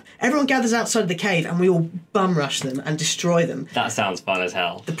the map. Everyone gathers outside the cave, and we all bum rush them and destroy them. That sounds fun as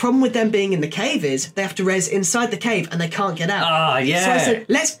hell. The problem with them being in the cave is they have to res inside the cave, and they can't get out. Ah, yeah. So I said,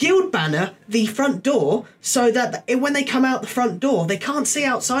 let's guild banner the front door, so that when they come out the front door, they can't see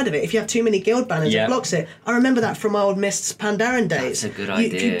outside of it. If you have too many guild banners, it blocks it. I remember that from my old Mist's Pandaren days. That's a good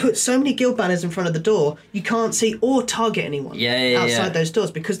idea. You put so many guild banners in front of the door, you can't see or target anyone outside those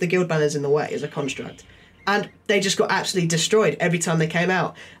doors because the guild banner's in the way as a construct. And they just got absolutely destroyed every time they came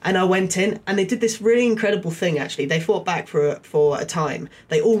out. And I went in, and they did this really incredible thing, actually. They fought back for a time.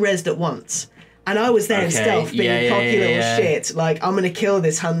 They all rezzed at once. And I was there in stealth, being cocky little shit. Like, I'm going to kill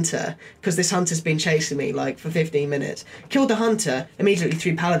this hunter, because this hunter's been chasing me, like, for 15 minutes. Killed the hunter, immediately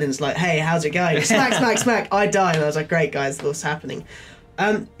 3 paladins, like, hey, how's it going? Smack. I die. And I was like, great, guys, what's happening?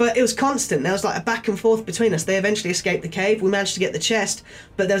 But it was constant. There was like a back and forth between us. They eventually escaped the cave. We managed to get the chest,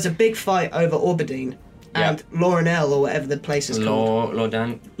 but there was a big fight over Orbadine and Laurenel, or whatever the place is called.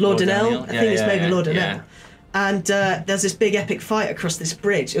 Lordanel? I think it's maybe Lordanel. Yeah. And there's this big epic fight across this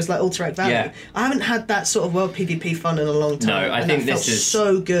bridge. It was like Alterac Valley. Yeah. I haven't had that sort of world PvP fun in a long time. No, I think this is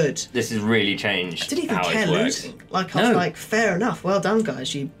so good. This has really changed. I didn't even care losing. Like, I was like, fair enough. Well done,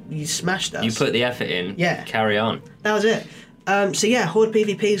 guys. You smashed us. You put the effort in. Yeah. Carry on. That was it. So yeah, Horde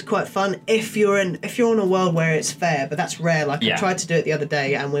PvP is quite fun if you're on a world where it's fair, but that's rare. Like I tried to do it the other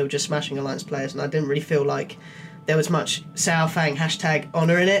day, and we were just smashing Alliance players, and I didn't really feel like there was much Sao Fang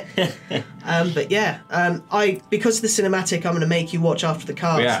 #honour in it. But yeah, because of the cinematic, I'm going to make you watch after the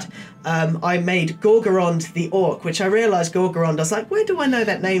cast. Yeah. I made Gorgorond the Orc, which I realised Gorgorond. I was like, where do I know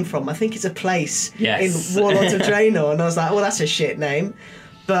that name from? I think it's a place in Warlords of Draenor, and I was like, well, that's a shit name.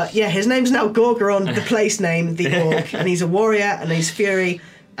 But yeah, his name's now Gorgorond, the place name, the Orc, and he's a warrior and he's Fury.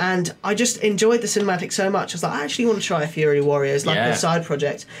 And I just enjoyed the cinematic so much. I was like, I actually want to try Fury Warriors, like a side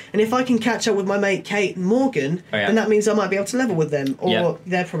project. And if I can catch up with my mate Kate and Morgan, then that means I might be able to level with them. Or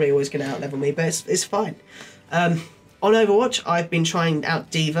they're probably always going to out-level me, but it's fine. On Overwatch, I've been trying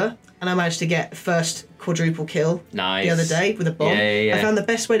out D.Va, and I managed to get first quadruple kill the other day with a bomb. I found the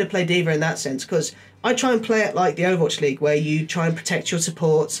best way to play D.Va in that sense, because I try and play it like the Overwatch League, where you try and protect your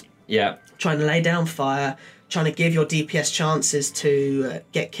supports, trying to lay down fire, trying to give your DPS chances to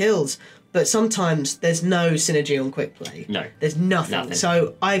get kills. But sometimes there's no synergy on quick play. No. There's nothing.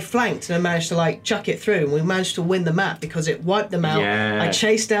 So I flanked and I managed to like chuck it through, and we managed to win the map because it wiped them out. I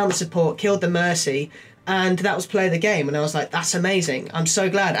chased down the support, killed the Mercy, and that was play of the game. And I was like, that's amazing. I'm so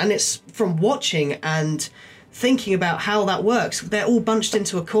glad. And it's from watching and thinking about how that works. They're all bunched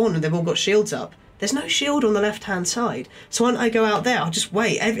into a corner. They've all got shields up. There's no shield on the left-hand side. So when I go out there, I'll just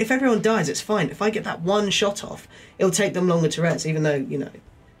wait. If everyone dies, it's fine. If I get that one shot off, it'll take them longer to res, even though, you know.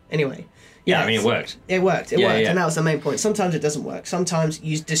 Anyway. Yeah, I mean, it worked. It worked. It worked, and that was the main point. Sometimes it doesn't work. Sometimes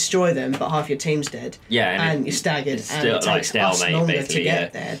you destroy them, but half your team's dead. Yeah, and you're staggered, it's and still, it takes like, us stalemate, longer to basically,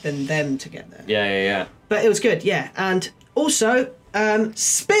 get there than them to get there. Yeah. But it was good, and also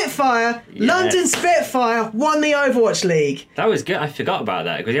Spitfire, London Spitfire won the Overwatch League. That was good. I forgot about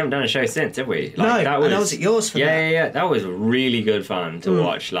that because we haven't done a show since, have we? Like, no, and I was at yours for that. Yeah. That was really good fun to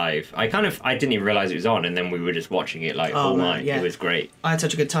watch live. I didn't even realise it was on, and then we were just watching it like all night. It was great. I had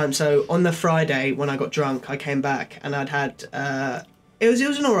such a good time. So on the Friday when I got drunk, I came back and I'd had it was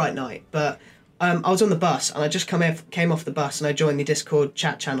an alright night, but I was on the bus and I just came off the bus and I joined the Discord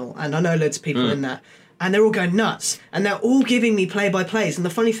chat channel, and I know loads of people in that. And they're all going nuts. And they're all giving me play-by-plays. And the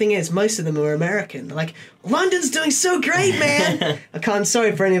funny thing is, most of them are American. They're like, London's doing so great, man! I'm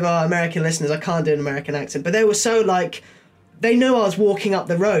sorry for any of our American listeners, I can't do an American accent. But they were so, like, they know I was walking up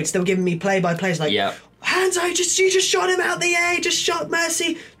the road, so they were giving me play-by-plays like, Hanzo, you just shot him out the A, just shot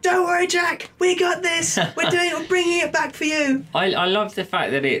Mercy. Don't worry, Jack, we got this. We're bringing it back for you. I love the fact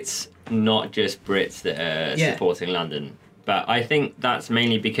that it's not just Brits that are supporting London. But I think that's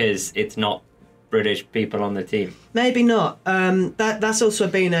mainly because it's not British people on the team. Maybe not. That's also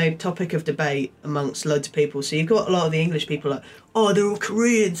been a topic of debate amongst loads of people. So you've got a lot of the English people like, oh, they're all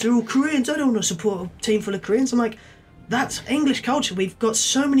Koreans. I don't want to support a team full of Koreans. I'm like, that's English culture. We've got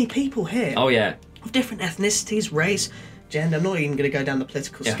so many people here. Oh, yeah. Of different ethnicities, race, gender. I'm not even going to go down the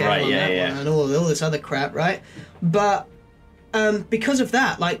political scale on one and all this other crap, right? But because of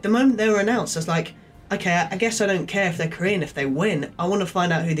that, like, the moment they were announced, I was like, okay, I guess I don't care if they're Korean if they win. I want to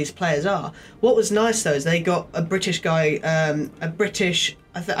find out who these players are. What was nice, though, is they got a British guy,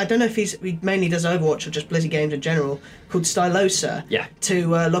 I don't know if he mainly does Overwatch or just Blizzard games in general, called Stylosa, to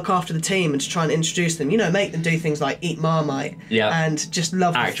look after the team and to try and introduce them. You know, make them do things like eat Marmite and just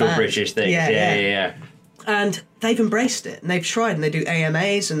love actual the fans. British things. Yeah. And they've embraced it, and they've tried, and they do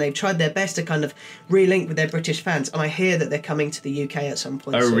AMAs, and they've tried their best to kind of relink with their British fans. And I hear that they're coming to the UK at some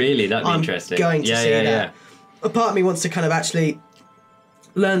point. Oh, really? That'd be interesting. I'm going to see that. A part of me wants to kind of actually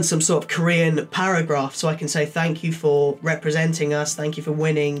learn some sort of Korean paragraph so I can say thank you for representing us, thank you for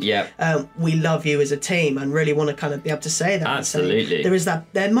winning. We love you as a team, and really want to kind of be able to say that. Absolutely.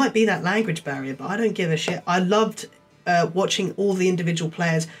 There might be that language barrier, but I don't give a shit. I loved watching all the individual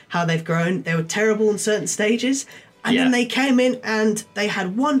players, how they've grown. They were terrible in certain stages, and then they came in and they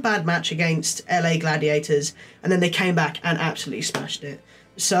had one bad match against LA Gladiators, and then they came back and absolutely smashed it.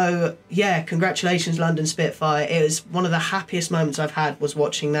 So congratulations, London Spitfire. It was one of the happiest moments I've had, was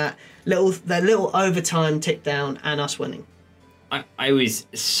watching that little overtime tick down and us winning. It was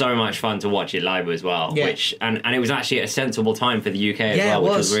so much fun to watch it live as well, which and it was actually at a sensible time for the UK as well,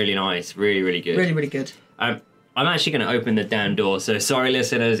 which was really nice, really good. Really good. I'm actually going to open the damn door, so sorry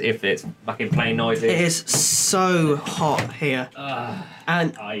listeners if it's fucking playing noises. It is so hot here.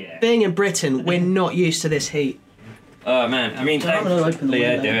 And being in Britain, we're not used to this heat. Oh man, I mean,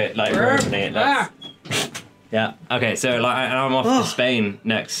 Leah, do it, like we're opening it. Yeah, okay, so like, and I'm off to Spain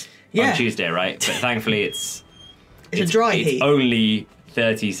next on Tuesday, right? But thankfully it's a dry heat. It's only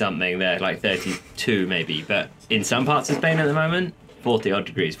 30 something there, like 32 maybe, but in some parts of Spain at the moment, 40 odd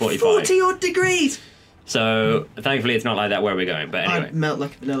degrees, 45. 40 odd degrees! So thankfully it's not like that where we're going, but anyway. I'd melt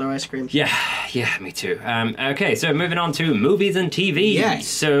like vanilla ice cream. Yeah, me too. Okay, so moving on to movies and TV. Yes.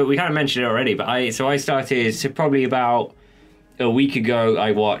 So we kind of mentioned it already, but I started, so probably about a week ago,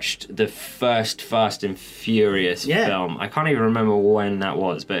 I watched the first Fast and Furious film. I can't even remember when that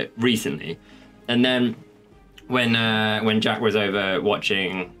was, but recently. And then when Jack was over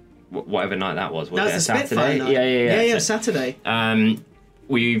watching whatever night that was that was it the Saturday? Spitfire night. Yeah, Saturday.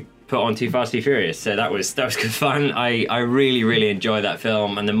 We put on Too Fast, Too Furious, so that was good fun. I really enjoyed that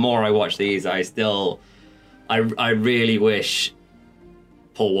film, and the more I watch these, I really wish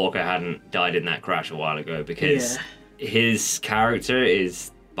Paul Walker hadn't died in that crash a while ago, because his character is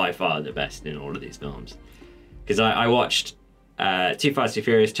by far the best in all of these films. Because I watched Too Fast, Too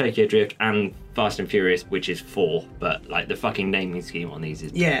Furious, Tokyo Drift, and Fast and Furious, which is 4, but like the fucking naming scheme on these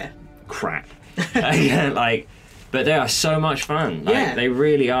is crap. Like, but they are so much fun. Like, they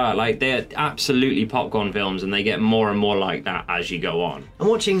really are. Like, they're absolutely popcorn films, and they get more and more like that as you go on. I'm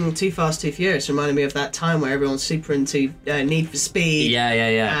watching Too Fast, Too Furious reminded me of that time where everyone's super into Need for Speed.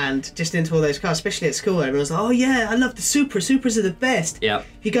 And just into all those cars, especially at school. Everyone's like, oh yeah, I love the Supra. Supras are the best. Yep.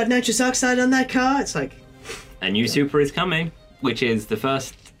 You got nitrous oxide on that car? It's like... A new Supra is coming, which is the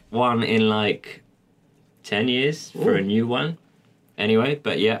first one in like 10 years for a new one. Anyway,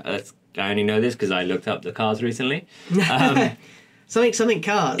 but yeah, I only know this because I looked up the cars recently. Something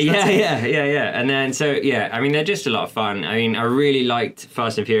cars. Yeah. And then, so, yeah, I mean, they're just a lot of fun. I mean, I really liked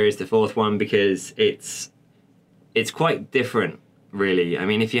Fast and Furious, the 4th one, because it's quite different, really. I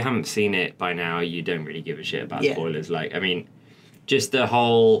mean, if you haven't seen it by now, you don't really give a shit about spoilers. Like, I mean, just the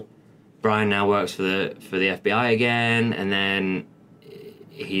whole... Brian now works for the FBI again, and then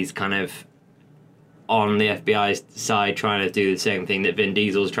he's kind of on the FBI's side trying to do the same thing that Vin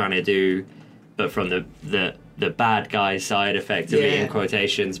Diesel's trying to do, but from the bad guy's side, effectively, in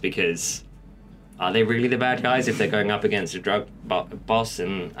quotations, because are they really the bad guys if they're going up against a drug boss?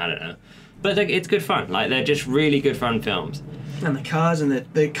 And I don't know. But it's good fun. Like, they're just really good fun films. And the cars and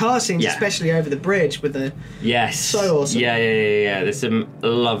the car scenes, especially over the bridge with the... So awesome. Yeah. There's some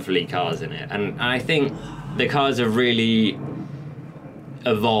lovely cars in it. And I think the cars have really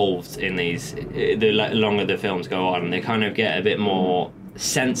evolved in these. The longer the films go on, they kind of get a bit more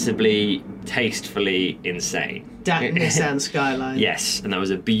sensibly, tastefully insane. That Nissan Skyline. Yes, and that was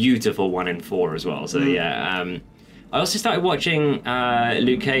a beautiful one in 4 as well. So I also started watching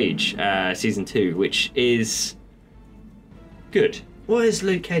Luke Cage season 2, which is... good. What is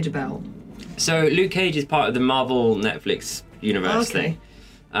Luke Cage about? So Luke Cage is part of the Marvel Netflix universe thing.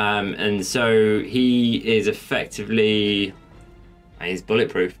 And so he is effectively... he's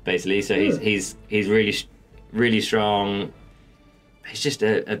bulletproof, basically. So he's really strong. He's just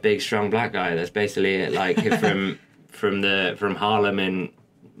a big, strong black guy. That's basically it. Like, from Harlem in,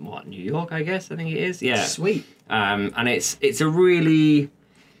 New York, I guess, I think it is. Yeah. Sweet. And it's a really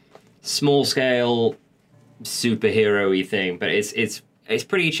small-scale... superhero-y thing, but it's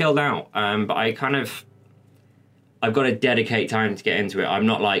pretty chilled out. But I've got to dedicate time to get into it. I'm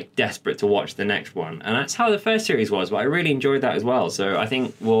not like desperate to watch the next one, and that's how the first series was. But I really enjoyed that as well. So I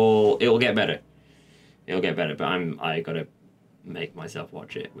think it'll get better. It'll get better. But I got to make myself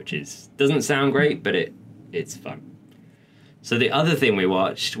watch it, which doesn't sound great, but it's fun. So the other thing we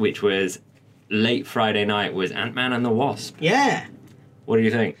watched, which was late Friday night, was Ant-Man and the Wasp. Yeah. What do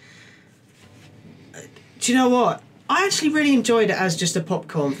you think? Do you know what? I actually really enjoyed it as just a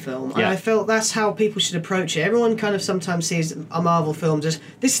popcorn film. And I felt that's how people should approach it. Everyone kind of sometimes sees a Marvel film as,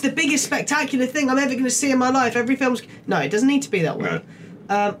 this is the biggest spectacular thing I'm ever going to see in my life. Every film's... No, it doesn't need to be that way.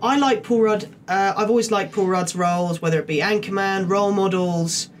 Right. I like Paul Rudd. I've always liked Paul Rudd's roles, whether it be Anchorman, Role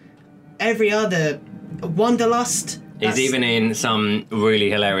Models, every other... Wanderlust. He's even in some really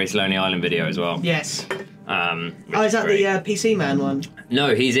hilarious Lonely Island video as well. Yes. Is that the PC Man one?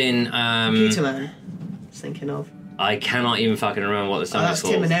 No, he's in... Computer Man. Thinking of. I cannot even fucking remember what the song is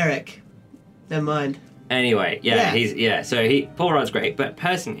called. That's Tim and Eric. Never mind. Anyway, Paul Rudd's great, but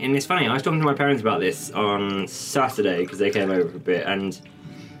personally, and it's funny, I was talking to my parents about this on Saturday because they came over for a bit, and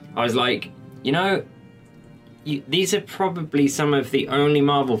I was like, these are probably some of the only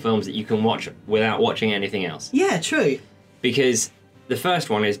Marvel films that you can watch without watching anything else. Yeah, true. Because the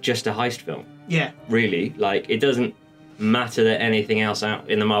first one is just a heist film. Yeah. Really, like, it doesn't matter that anything else out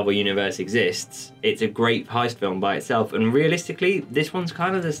in the Marvel universe exists. It's a great heist film by itself, and realistically this one's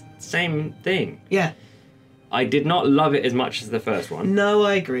kind of the same thing. Yeah. I did not love it as much as the first one. No,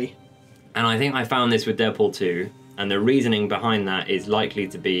 I agree. And I think I found this with Deadpool 2, and the reasoning behind that is likely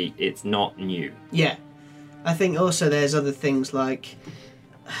to be it's not new. Yeah. I think also there's other things like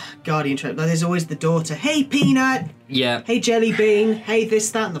Guardian Trip. Like, there's always the daughter, hey Peanut! Yeah. Hey Jelly Bean! Hey this,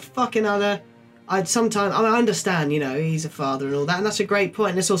 that and the fucking other. I understand, he's a father and all that, and that's a great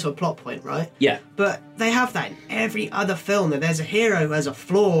point, and it's also a plot point, right? Yeah. But they have that in every other film, that there's a hero who has a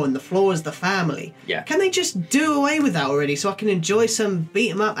flaw, and the flaw is the family. Yeah. Can they just do away with that already so I can enjoy some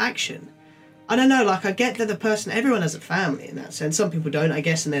beat-em-up action? I don't know, like, I get that everyone has a family in that sense. Some people don't, I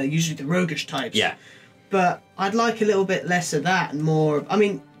guess, and they're usually the roguish types. Yeah. But I'd like a little bit less of that and more... I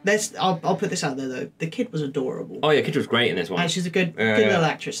mean, I'll put this out there, though. The kid was adorable. Oh, yeah, Kid was great in this one. And she's a good little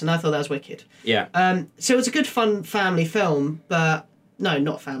actress, and I thought that was wicked. Yeah. So it was a good, fun family film, but... No,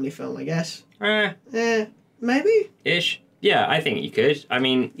 not family film, I guess. Maybe? Ish. Yeah, I think you could. I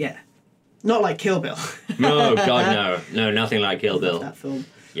mean, Yeah. Not like Kill Bill. no, God, no, nothing like Kill Bill. That film.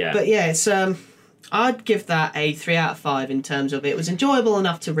 Yeah, But yeah, it's I'd give that a 3 out of 5 in terms of it was enjoyable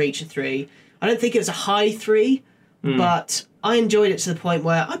enough to reach a 3. I don't think it was a high 3, but I enjoyed it to the point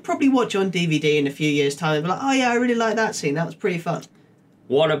where I'd probably watch it on DVD in a few years' time and be like, oh yeah, I really like that scene. That was pretty fun.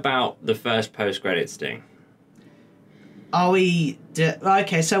 What about the first post-credit sting? Are we...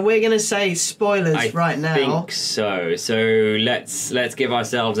 Okay, so we're going to say spoilers right now. I think so. So let's give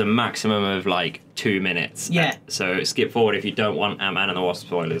ourselves a maximum of like 2 minutes. Yeah. So skip forward if you don't want Ant-Man and the Wasp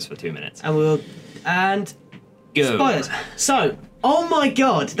spoilers for 2 minutes. And Go. spoilers. So, oh my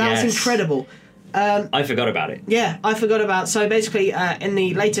god, that was Yes. incredible. I forgot about it. Yeah, I forgot about... So basically, in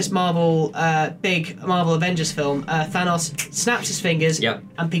the latest big Marvel Avengers film, Thanos snaps his fingers Yep.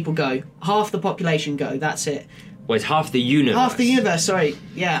 and people go. Half the population go, that's it. Well, it's half the universe. Half the universe, sorry.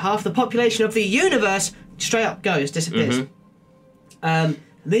 Yeah, half the population of the universe straight up goes, disappears. A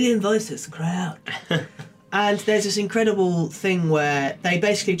million voices cry out. And there's this incredible thing where they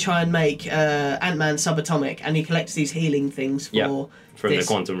basically try and make Ant-Man subatomic, and he collects these healing things for... Yep, from the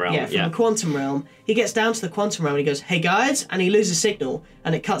quantum realm, Yeah, from yeah. the quantum realm. He gets down to the quantum realm and he goes, hey guys, and he loses signal,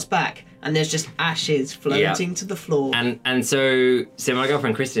 and it cuts back, and there's just ashes floating to the floor. And so my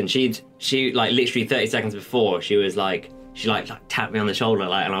girlfriend Kristen, she like literally 30 seconds before she tapped me on the shoulder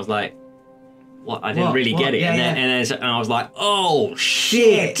and I was like, what? I didn't really get it. Yeah, and I was like, oh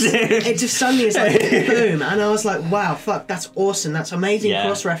shit! It just suddenly is like boom, and I was like, wow, fuck, that's awesome. That's amazing Yeah.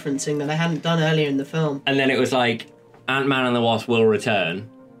 cross-referencing that they hadn't done earlier in the film. And then it was like, Ant-Man and the Wasp will return?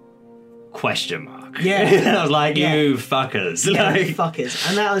 Question mark. Yeah. I was like, Yeah. you fuckers. Yeah, Like- fuckers.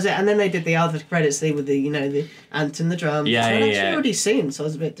 And that was it. And then they did the other credits thing with the, the ant and the drums. Yeah, which I'd yeah, actually yeah. already seen, so I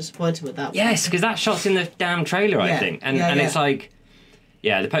was a bit disappointed with that. Yes, because that shot's in the damn trailer, I Yeah, think. And yeah, yeah. it's like,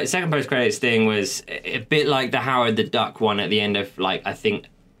 yeah, the second post-credits thing was a bit like the Howard the Duck one at the end of, like, I think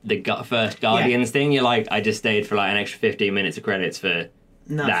the first Guardians thing. You're like, I just stayed for like an extra 15 minutes of credits for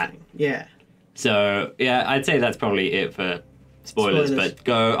Nothing. that. Yeah. So, yeah, I'd say that's probably it for spoilers. Spoilers.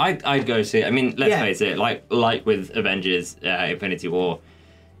 But I'd go see it. I mean, let's Yeah. face it, like with Avengers Infinity War,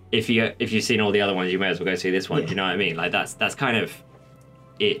 if you've seen all the other ones, you may as well go see this one. Yeah. Do you know what I mean? Like, that's kind of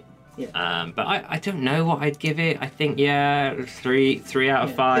it. Yeah. But I don't know what I'd give it. I think, yeah, 3 out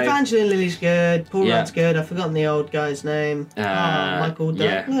of 5. Evangeline Lilly's good. Paul Yeah. Rudd's good. I've forgotten the old guy's name. Michael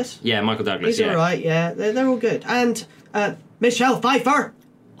yeah. Douglas. Yeah, Michael Douglas. He's yeah. alright, yeah. They're all good. And Michelle Pfeiffer.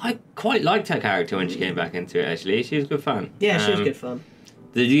 I quite liked her character when she came back into it, actually. She was good fun. Yeah, she was good fun.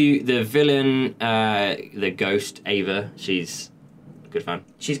 The villain, the ghost, Ava, she's good fun.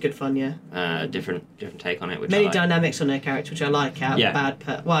 She's good fun, yeah. Different take on it, which Many I like. dynamics on her character, which I like. Out Yeah.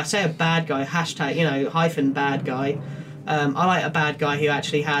 well, I say a bad guy, hashtag, hyphen bad guy. I like a bad guy who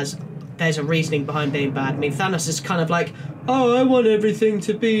actually there's a reasoning behind being bad. I mean, Thanos is kind of like, oh, I want everything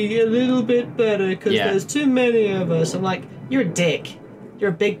to be a little bit better because Yeah. there's too many of us. I'm like, you're a dick. You're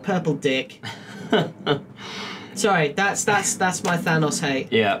a big purple dick. Sorry, that's my Thanos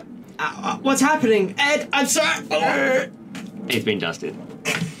hate. Yeah, What's happening, Ed? I'm sorry. he's been dusted.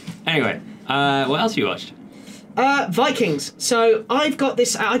 Anyway, what else have you watched? Vikings. So I've got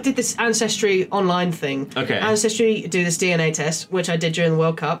this. I did this Ancestry online thing. Okay. Ancestry do this DNA test, which I did during the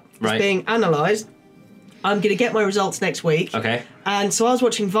World Cup. It's Right. being analysed. I'm going to get my results next week. Okay. And so I was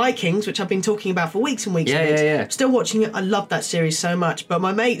watching Vikings, which I've been talking about for weeks and weeks and weeks. Yeah. Still watching it. I love that series so much. But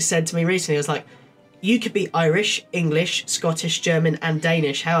my mate said to me recently, I was like, you could be Irish, English, Scottish, German, and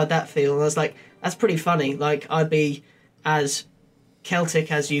Danish. How would that feel? And I was like, that's pretty funny. Like, I'd be as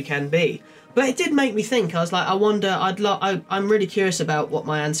Celtic as you can be. But it did make me think. I was like, I wonder. I'm really curious about what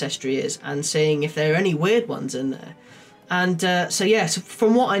my ancestry is and seeing if there are any weird ones in there. And so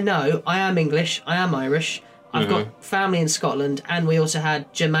from what I know, I am English. I am Irish. I've got family in Scotland, and we also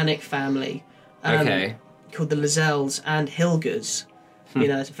had Germanic family. Okay. Called the Lizelles and Hilgers.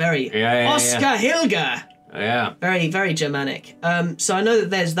 It's very Yeah. Oscar Hilger. Yeah. Very, very Germanic. So I know that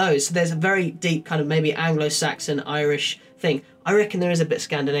there's those. So there's a very deep kind of maybe Anglo-Saxon, Irish thing. I reckon there is a bit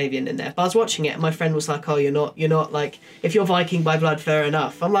Scandinavian in there. But I was watching it and my friend was like, oh, you're not like, if you're Viking by blood, fair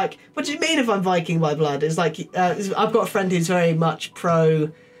enough. I'm like, what do you mean if I'm Viking by blood? It's like, I've got a friend who's very much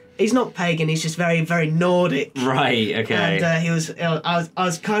he's not pagan, he's just very, very Nordic. Right. Okay. And he was, I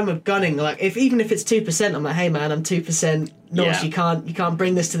was kind of gunning, like, even if it's 2%, I'm like, hey man, I'm 2% Norse, Yeah. you can't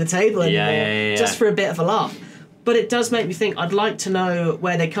bring this to the table anymore, Yeah. just for a bit of a laugh. But it does make me think, I'd like to know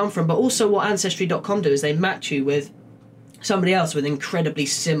where they come from, but also what Ancestry.com do is they match you with somebody else with incredibly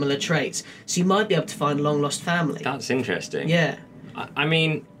similar traits, so you might be able to find long lost family. That's interesting. Yeah. I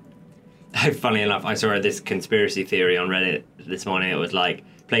mean, funny enough, I saw this conspiracy theory on Reddit this morning. It was like,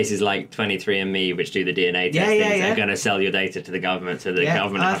 places like 23andMe, which do the DNA Yeah, testing, yeah. are going to sell your data to the government so the Yeah,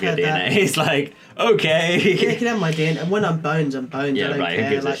 government I've have your heard DNA. that. It's like, okay. Yeah, you can have my DNA. And when I'm bones, I'm bones. I Yeah, don't right. care.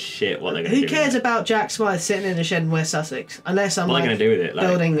 Who gives a Like, shit what they're going to do? who cares about Jack Smythe sitting in a shed in West Sussex? Unless I'm What are they like, going to do with it? Like,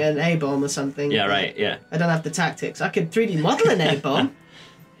 building an A-bomb or something. yeah, right. Yeah. I don't have the tactics. I could 3D model an A-bomb.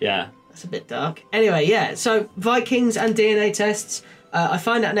 Yeah. That's a bit dark. Anyway, yeah. So Vikings and DNA tests. I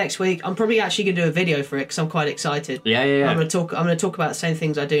find out next week. I'm probably actually going to do a video for it because I'm quite excited. Yeah, yeah, yeah. I'm going to talk about the same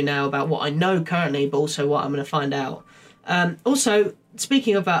things I do now about what I know currently, but also what I'm going to find out. Also,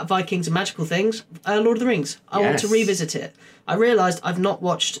 speaking about Vikings and magical things, Lord of the Rings. I want to Yes. revisit it. I realised I've not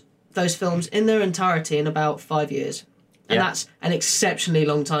watched those films in their entirety in about 5 years, and Yeah. that's an exceptionally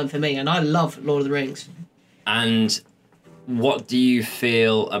long time for me. And I love Lord of the Rings. And what do you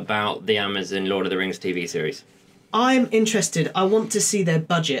feel about the Amazon Lord of the Rings TV series? I'm interested. I want to see their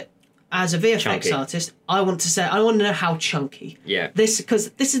budget. As a VFX Chunky. artist, I want to know how chunky. Yeah.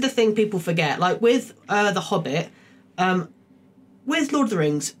 Because this is the thing people forget. Like with The Hobbit, with Lord of the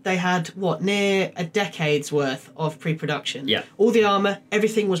Rings, they had near a decade's worth of pre-production. Yeah. All the armor,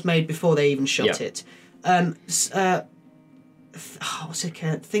 everything was made before they even shot Yeah. it. What's it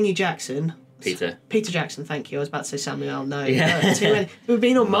called? Thingy Jackson. Peter Jackson, thank you. I was about to say Samuel. No, Yeah. too many. We've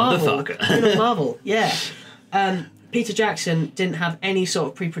been on Marvel. Motherfucker. Been on Marvel, yeah. Peter Jackson didn't have any sort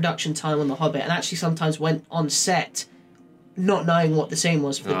of pre-production time on The Hobbit, and actually sometimes went on set not knowing what the scene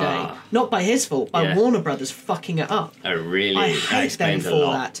was for the day. Not by his fault, by Yeah. Warner Brothers fucking it up. Oh, really? I That hate them explains a for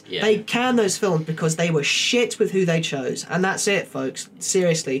lot. that. Yeah. They canned those films because they were shit with who they chose. And that's it, folks.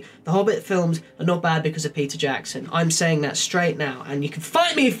 Seriously. The Hobbit films are not bad because of Peter Jackson. I'm saying that straight now. And you can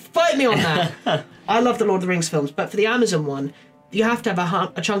fight me on that. I love the Lord of the Rings films. But for the Amazon one, you have to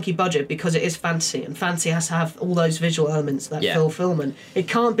have a chunky budget because it is fantasy. And fantasy has to have all those visual elements that Yeah. Phil Filman. It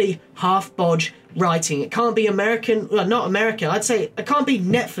can't be half-bodge writing. It can't be American... Well, not American. I'd say it can't be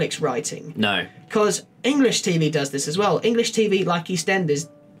Netflix writing. No. Because English TV does this as well. English TV, like EastEnders,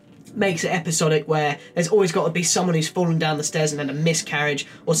 makes it episodic where there's always got to be someone who's fallen down the stairs and had a miscarriage,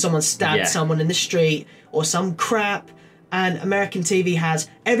 or someone stabbed Yeah. someone in the street, or some crap. And American TV has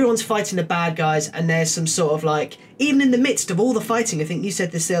everyone's fighting the bad guys, and there's some sort of like, even in the midst of all the fighting, I think you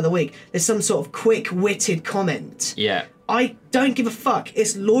said this the other week, there's some sort of quick-witted comment. Yeah. I don't give a fuck.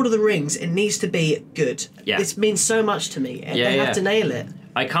 It's Lord of the Rings. It needs to be good. Yeah. It means so much to me. Yeah, They yeah. have to nail it.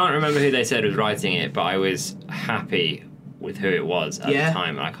 I can't remember who they said was writing it, but I was happy with who it was at Yeah. the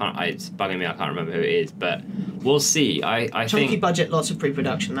time. And it's bugging me, I can't remember who it is, but we'll see. I Chunky think... budget, lots of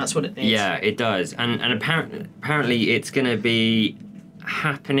pre-production. That's what it needs. Yeah, it does. And apparently it's going to be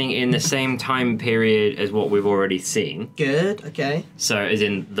happening in the same time period as what we've already seen. Good. Okay. So, as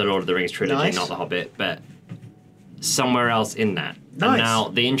in the Lord of the Rings trilogy, Nice. not The Hobbit, but somewhere else in that. Nice. And now,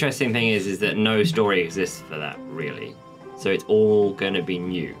 the interesting thing is that no story exists for that, really. So it's all going to be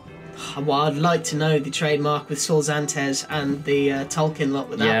new. Well, I'd like to know the trademark with Saul Zantes and the Tolkien lot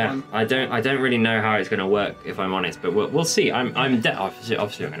with that one. I don't really know how it's going to work, if I'm honest, but we'll see.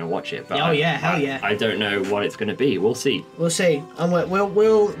 Obviously I'm going to watch it, but Oh, yeah, hell yeah. I don't know what it's going to be. We'll see. We'll see. And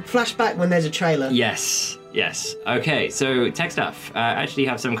we'll flash back when there's a trailer. Yes. Okay, so tech stuff. Actually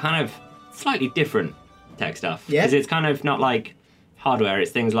have some kind of slightly different tech stuff. Yeah? Because it's kind of not like hardware,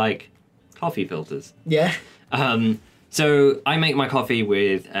 it's things like coffee filters. Yeah. So I make my coffee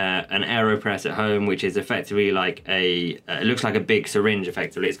with an AeroPress at home, which is effectively like it looks like a big syringe.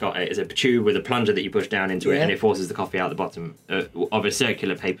 Effectively, it's a tube with a plunger that you push down into it, Yeah. and it forces the coffee out the bottom of a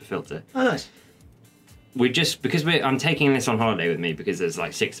circular paper filter. Oh, nice. I'm taking this on holiday with me because there's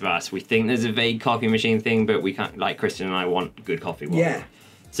like 6 of us. We think there's a vague coffee machine thing, but we can't. Like Christian and I want good coffee. Yeah.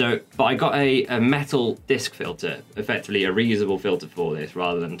 But I got a metal disc filter, effectively a reusable filter for this,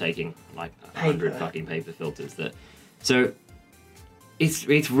 rather than taking like 100 Paper. fucking paper filters. So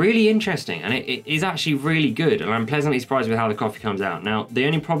it's really interesting, and it is actually really good, and I'm pleasantly surprised with how the coffee comes out. Now, the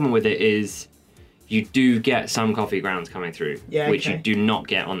only problem with it is you do get some coffee grounds coming through, which you okay. do not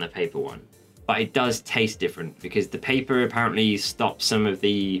get on the paper one. But it does taste different, because the paper apparently stops some of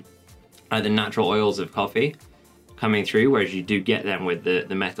the natural oils of coffee coming through, whereas you do get them with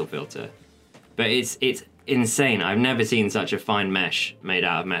the metal filter. But it's insane. I've never seen such a fine mesh made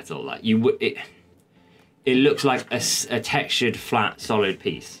out of metal. Like it looks like a textured, flat, solid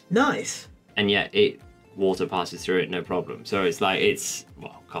piece, Nice. and yet water passes through it no problem. So it's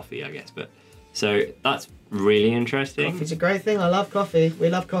coffee, I guess. But so that's really interesting. Coffee's a great thing. I love coffee. We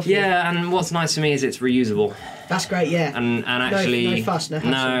love coffee. Yeah, and what's nice for me is it's reusable. That's great, yeah. And actually, no fuss, no hassle.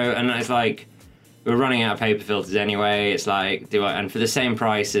 no, and it's like we're running out of paper filters anyway. It's like, and for the same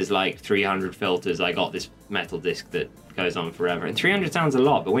price as like 300 filters, I got this metal disc that goes on forever. And 300 sounds a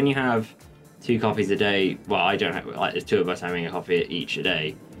lot, but when you have 2 coffees a day. Well, I don't have, like, there's 2 of us having a coffee each a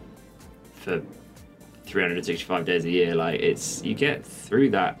day for 365 days a year. Like, you get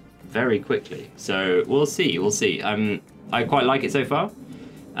through that very quickly. So we'll see. I quite like it so far.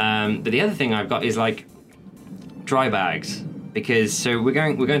 But the other thing I've got is like dry bags, because so we're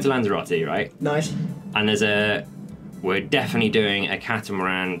going to Lanzarote, right? Nice. And we're definitely doing a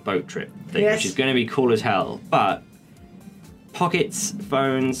catamaran boat trip thing, Yes. which is going to be cool as hell. But pockets,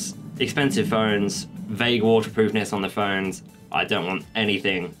 phones, expensive phones, vague waterproofness on the phones, I don't want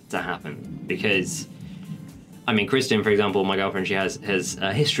anything to happen, because I mean, Kristen, for example, my girlfriend, she has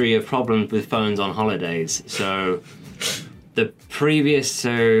a history of problems with phones on holidays. So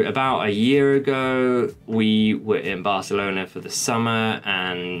about a year ago, we were in Barcelona for the summer,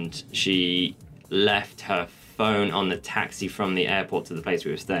 and she left her phone on the taxi from the airport to the place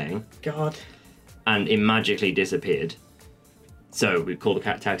we were staying. God. And it magically disappeared. So we called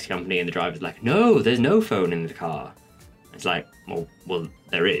the taxi company, and the driver's like, "No, there's no phone in the car." It's like, well,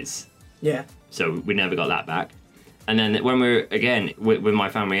 there is. Yeah. So we never got that back. And then when we were, again, with my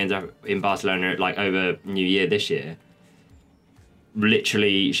family, ended up in Barcelona, like over New Year this year,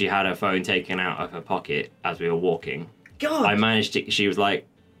 literally she had her phone taken out of her pocket as we were walking. God. I managed to, she was like,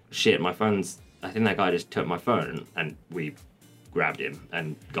 "Shit, my phone's, I think that guy just took my phone," and we grabbed him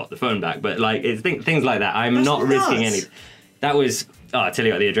and got the phone back. But like, it's things like that. I'm That's not risking nuts. anything. That was, I tell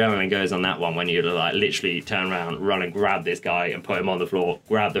you what, the adrenaline goes on that one when you like literally turn around, run and grab this guy and put him on the floor,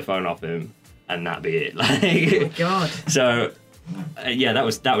 grab the phone off him, and that be it. Like, Oh my God. so, yeah, that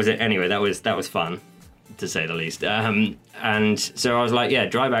was it. Anyway, that was fun, to say the least. And so I was like, yeah,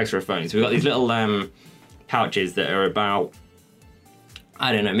 dry bags for a phone. So we've got these little pouches that are about,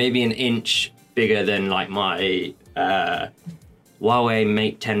 I don't know, maybe an inch bigger than like my Huawei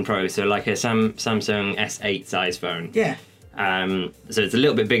Mate 10 Pro. So like a Samsung S8 size phone. Yeah. So it's a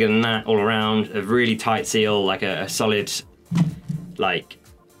little bit bigger than that all around. A really tight seal, like a solid, like,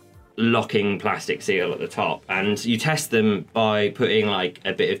 locking plastic seal at the top. And you test them by putting like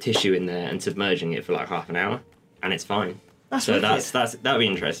a bit of tissue in there and submerging it for like half an hour, and it's fine. That's so wicked. that'll be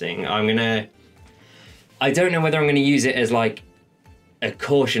interesting. I don't know whether I'm gonna use it as like a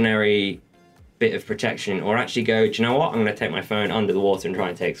cautionary bit of protection, or actually go, do you know what, I'm gonna take my phone under the water and try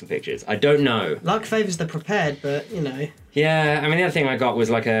and take some pictures. I don't know. Luck favours the prepared, but you know. Yeah, I mean, the other thing I got was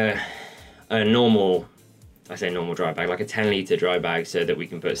like a normal, I say normal dry bag, like a 10-litre dry bag, so that we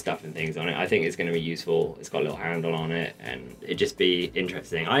can put stuff and things on it. I think it's going to be useful. It's got a little handle on it, and it'd just be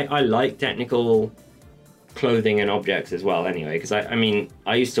interesting. I like technical clothing and objects as well, anyway, because I mean,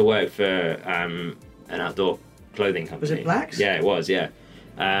 I used to work for an outdoor clothing company. Was it Blacks? Yeah, it was, yeah.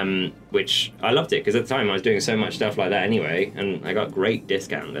 Which I loved it, because at the time I was doing so much stuff like that anyway, and I got great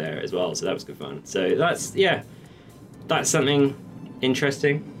discount there as well, so that was good fun. So that's something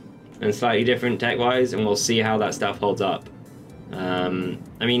interesting and slightly different tech-wise, and we'll see how that stuff holds up. I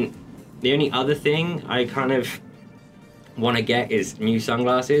mean, the only other thing I kind of want to get is new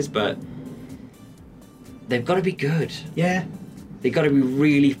sunglasses, but they've got to be good. Yeah. They've got to be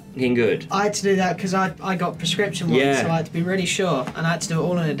really fucking good. I had to do that because I got prescription ones, Yeah. so I had to be really sure, and I had to do it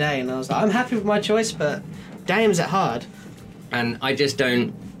all in a day. And I was like, I'm happy with my choice, but damn, is it hard? And I just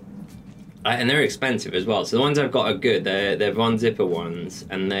don't... and they're expensive as well. So the ones I've got are good. They're one zipper ones,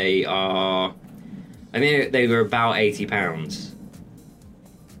 and they are... I think they were about £80.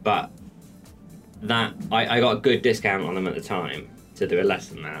 But that... I got a good discount on them at the time, so they were less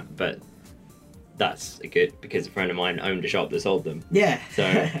than that. But that's good, because a friend of mine owned a shop that sold them. Yeah.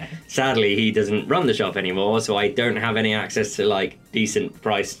 So sadly, he doesn't run the shop anymore, so I don't have any access to like decent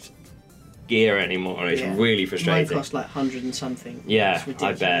priced gear anymore. It's Yeah. really Mine frustrating. cost like 100 and something. Yeah, It's I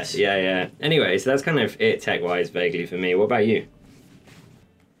ridiculous. bet. Yeah. Anyway, so that's kind of it tech-wise, vaguely, for me. What about you?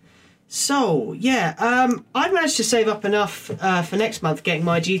 So, yeah, I've managed to save up enough for next month getting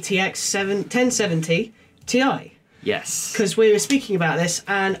my GTX 1070 Ti. Yes. Because we were speaking about this,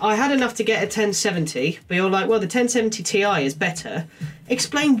 and I had enough to get a 1070, but you're like, well, the 1070 Ti is better.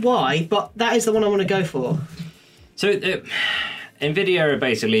 Explain why, but that is the one I want to go for. So, NVIDIA are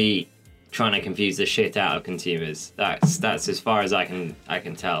basically trying to confuse the shit out of consumers. That's as far as I can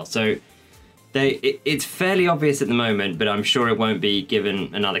tell. So, it's fairly obvious at the moment, but I'm sure it won't be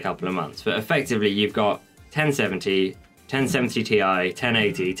given another couple of months. But effectively, you've got 1070, 1070 Ti,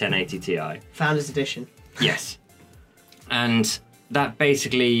 1080, 1080 Ti. Founders Edition. Yes. And that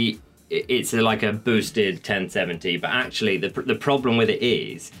basically, it's like a boosted 1070, but actually the problem with it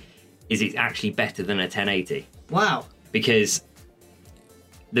is it's actually better than a 1080. Wow. Because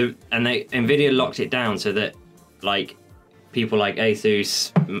NVIDIA locked it down so that like people like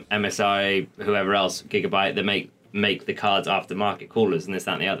Asus, MSI, whoever else, Gigabyte, that make make the cards aftermarket coolers and this,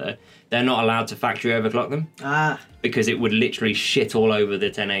 that, and the other, they're not allowed to factory overclock them. Because it would literally shit all over the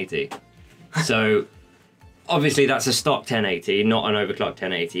 1080. So obviously that's a stock 1080, not an overclocked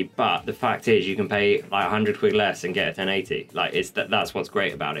 1080. But the fact is, you can pay like 100 quid less and get a 1080. Like that's what's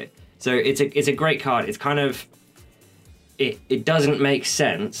great about it. So it's a great card. It's kind of it doesn't make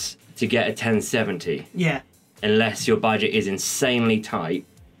sense to get a 1070. Yeah. Unless your budget is insanely tight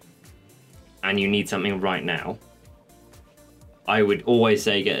and you need something right now. I would always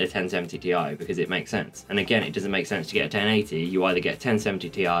say get a 1070 Ti because it makes sense. And again, it doesn't make sense to get a 1080. You either get a 1070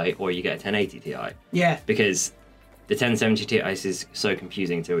 Ti or you get a 1080 Ti. Yeah. Because the 1070 Ti, this is so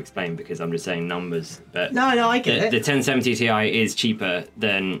confusing to explain because I'm just saying numbers. But no, I get it. The 1070 Ti is cheaper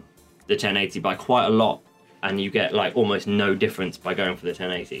than the 1080 by quite a lot. And you get like almost no difference by going for the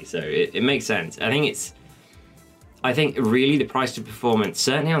 1080. So it makes sense. I think really the price to performance,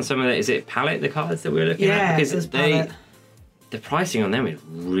 certainly on some of the, is it Palette, the cards that we're looking at? Because the pricing on them is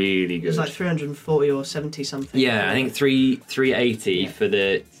really good. It's like 340 or 70 something. Yeah, I think 380 for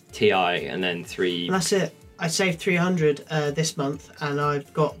the Ti and then And that's it. I saved 300 this month and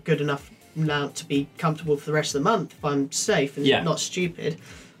I've got good enough amount to be comfortable for the rest of the month if I'm safe and not stupid.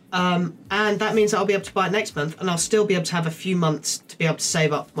 And that means that I'll be able to buy it next month and I'll still be able to have a few months to be able to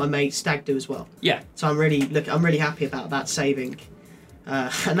save up for my mate Stag Do as well. Yeah. So I'm really happy about that saving.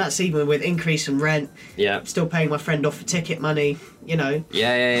 And that's even with increase in rent. Yeah. Still paying my friend off for ticket money, you know.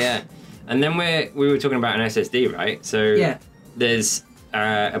 Yeah. And then we were talking about an SSD, right? So there's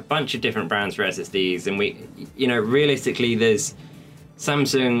a bunch of different brands for SSDs, and realistically, there's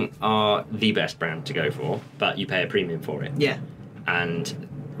Samsung are the best brand to go for, but you pay a premium for it. Yeah. And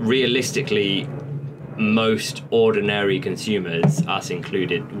realistically, most ordinary consumers, us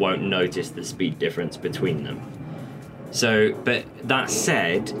included, won't notice the speed difference between them. So, but that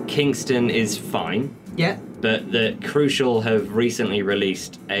said, Kingston is fine. Yeah. But the Crucial have recently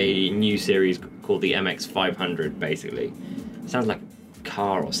released a new series called the MX500, basically. Sounds like a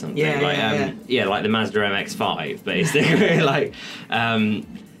car or something. Yeah, like the Mazda MX-5, basically.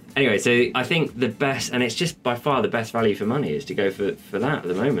 Anyway, so I think the best, and it's just by far the best value for money, is to go for that at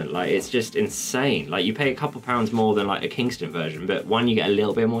the moment. Like, it's just insane. Like, you pay a couple pounds more than like a Kingston version, but one, you get a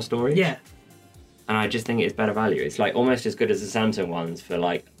little bit more storage. Yeah. And I just think it's better value. It's like almost as good as the Samsung ones for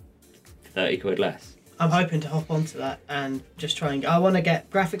like 30 quid less. I'm hoping to hop onto that and just try and... I want to get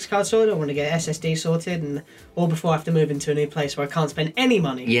graphics card sorted, I want to get SSD sorted, and all before I have to move into a new place where I can't spend any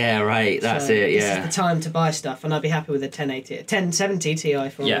money. Yeah, right, that's it, This is the time to buy stuff, and I'd be happy with a 1070 Ti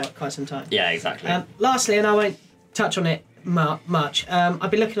for quite some time. Yeah, exactly. Lastly, and I won't touch on it much,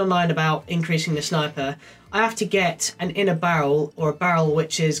 I've been looking online about increasing the sniper. I have to get an inner barrel, or a barrel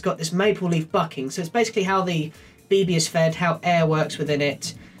which has got this maple leaf bucking, so it's basically how the BB is fed, how air works within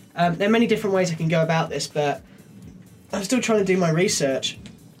it. There are many different ways I can go about this, but I'm still trying to do my research.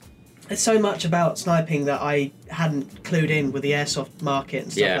 There's so much about sniping that I hadn't clued in with the airsoft market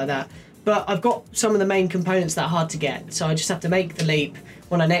and stuff like that. But I've got some of the main components that are hard to get, so I just have to make the leap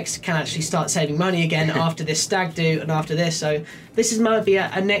when I next can actually start saving money again after this Stag Do and after this. So this might be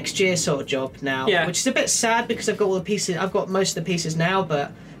a next year sort of job now, which is a bit sad because I've got all the pieces. I've got most of the pieces now,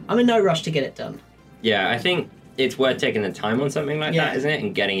 but I'm in no rush to get it done. Yeah, I think it's worth taking the time on something like that, isn't it?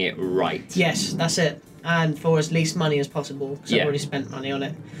 And getting it right. Yes, that's it. And for as least money as possible, because I've already spent money on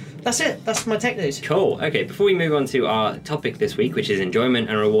it. That's it. That's my tech news. Cool. Okay, before we move on to our topic this week, which is enjoyment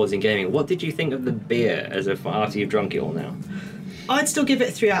and rewards in gaming, what did you think of the beer after you've drunk it all now? I'd still give it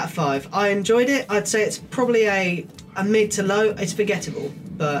a 3 out of 5. I enjoyed it. I'd say it's probably a mid to low. It's forgettable,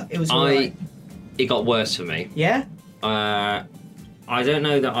 but it was alright. It got worse for me. Yeah? I don't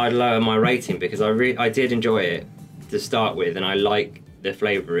know that I'd lower my rating because I did enjoy it to start with, and I like the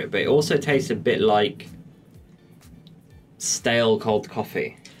flavour of it, but it also tastes a bit like stale cold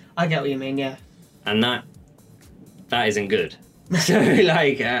coffee. I get what you mean, yeah. And that isn't good. So,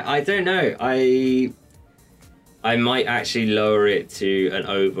 I don't know. I might actually lower it to an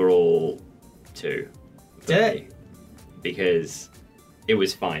overall 2. Do it. Because it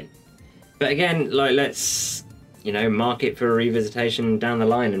was fine. But again, let's, mark it for a revisitation down the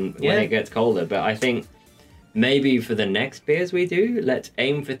line and when it gets colder. But I think maybe for the next beers we do, let's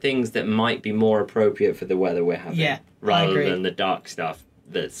aim for things that might be more appropriate for the weather we're having. Yeah, rather than the dark stuff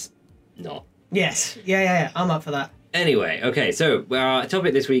that's not. Yes. Yeah. I'm up for that. Anyway, okay, so our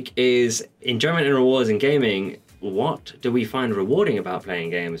topic this week is enjoyment and rewards in gaming. What do we find rewarding about playing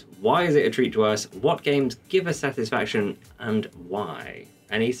games? Why is it a treat to us? What games give us satisfaction and why?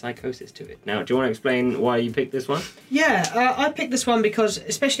 Any psychosis to it? Now, do you want to explain why you picked this one? Yeah, I picked this one because,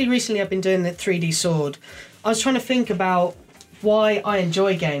 especially recently I've been doing the 3D Sword. I was trying to think about why I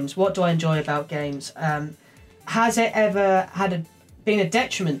enjoy games. What do I enjoy about games? has it ever been a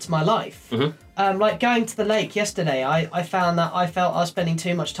detriment to my life? Mm-hmm. Like going to the lake yesterday, I found that I felt I was spending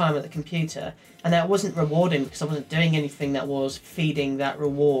too much time at the computer, and that wasn't rewarding because I wasn't doing anything that was feeding that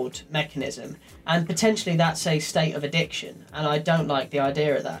reward mechanism, and potentially that's a state of addiction, and I don't like the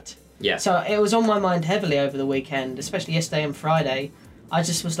idea of that. Yeah. So it was on my mind heavily over the weekend, especially yesterday and Friday. I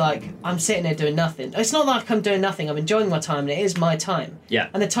just was like, I'm sitting there doing nothing. It's not like I'm doing nothing. I'm enjoying my time, and it is my time. Yeah.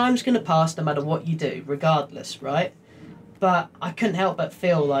 And the time's going to pass no matter what you do, regardless, right? But I couldn't help but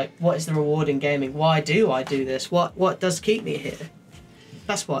feel like, what is the reward in gaming? Why do I do this? What does keep me here?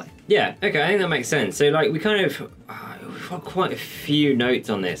 That's why. Yeah, okay, I think that makes sense. So, like, we kind of we've got quite a few notes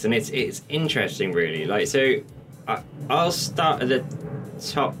on this, and it's interesting, really. Like, so I'll start at the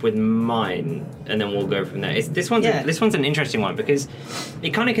top with mine, and then we'll go from there. This one's an interesting one because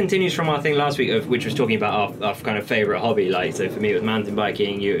it kind of continues from our thing last week, which was talking about our kind of favourite hobby. Like, so for me, it was mountain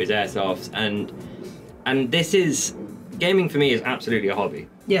biking. You, it was airsoft, and this is gaming for me is absolutely a hobby.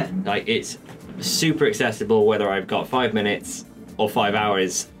 Yeah. Like, it's super accessible. Whether I've got 5 minutes or 5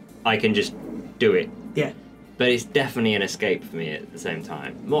 hours, I can just do it. Yeah. But it's definitely an escape for me at the same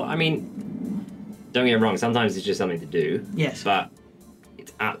time. Well, I mean, don't get me wrong, sometimes it's just something to do. Yes. But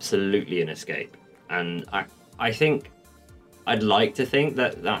it's absolutely an escape. And I think, I'd like to think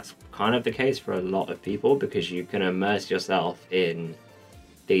that that's kind of the case for a lot of people, because you can immerse yourself in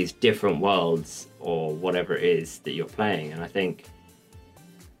these different worlds or whatever it is that you're playing. And I think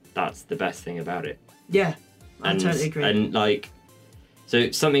that's the best thing about it. Yeah, I totally agree. And like,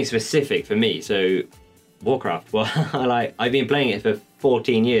 so something specific for me, so Warcraft, well, I've been playing it for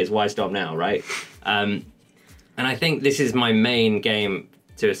 14 years, why stop now, right? And I think this is my main game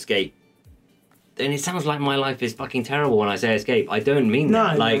to escape. And it sounds like my life is fucking terrible when I say escape. I don't mean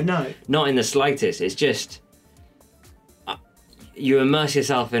that. Like, no. Not in the slightest. It's just, you immerse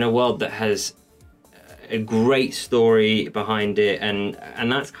yourself in a world that has a great story behind it, and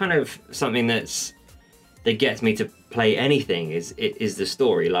that's kind of something that gets me to play anything is the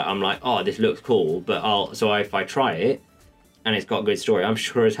story. Like, I'm like, oh, this looks cool, but if I try it and it's got a good story, I'm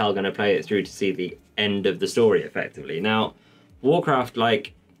sure as hell going to play it through to see the end of the story effectively. Now, Warcraft,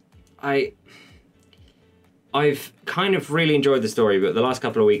 like, I've kind of really enjoyed the story, but the last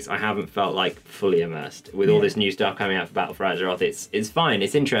couple of weeks I haven't felt like fully immersed with all this new stuff coming out for Battle for Azeroth. It's fine,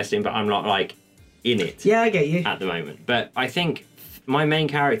 it's interesting, but I'm not like in it. Yeah, I get you. At the moment. But I think my main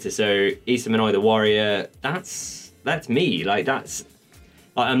character, so Issa Minoy the warrior, that's me. Like,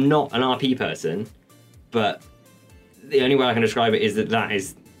 I'm not an RP person, but the only way I can describe it is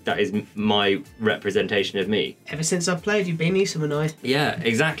that is my representation of me. Ever since I've played, you've been Issa Minoy. Yeah,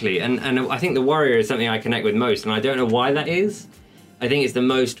 exactly. And I think the warrior is something I connect with most, and I don't know why that is. I think it's the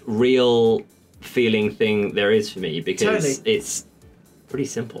most real feeling thing there is for me, because it's pretty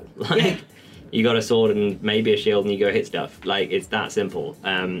simple. Like, you got a sword and maybe a shield and you go hit stuff. Like, it's that simple.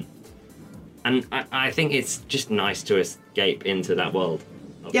 And I think it's just nice to escape into that world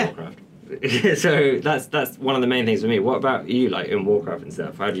of Warcraft. So that's one of the main things for me. What about you, like, in Warcraft and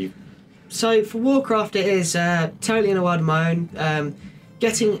stuff? How do you... So for Warcraft, it is totally in a world of my own.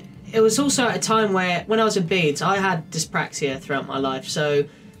 It was also at a time where, when I was in Beads, I had dyspraxia throughout my life. So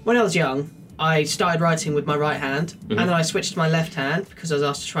when I was young, I started writing with my right hand, and then I switched to my left hand because I was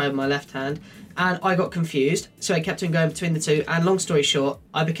asked to try with my left hand, and I got confused, so I kept on going between the two, and long story short,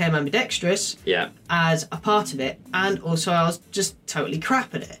 I became ambidextrous as a part of it, and also I was just totally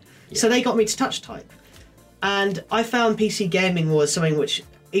crap at it. So they got me to touch type. And I found PC gaming was something which,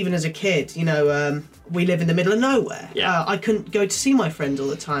 even as a kid, we live in the middle of nowhere. I couldn't go to see my friends all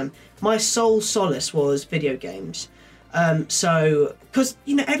the time. My sole solace was video games. Because,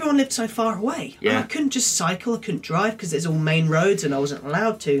 everyone lived so far away. And I couldn't just cycle, I couldn't drive because there's all main roads and I wasn't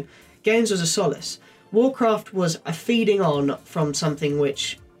allowed to. Games was a solace. Warcraft was a feeding on from something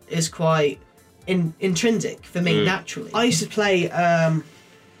which is quite intrinsic for me, naturally. I used to play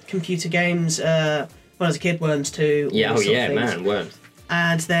computer games when I was a kid, Worms 2. Man, Worms.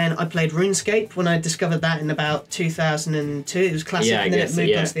 And then I played RuneScape when I discovered that in about 2002. It was classic, and then it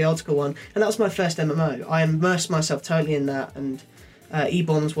moved on to the old school one. And that was my first MMO. I immersed myself totally in that, and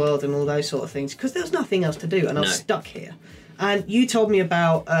Ebon's World and all those sort of things, because there was nothing else to do, and I was stuck here. And you told me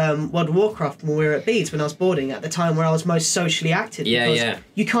about World of Warcraft when we were at Beads, when I was boarding, at the time where I was most socially active. Because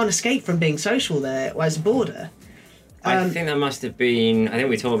you can't escape from being social there as a boarder. I think that must have been, I think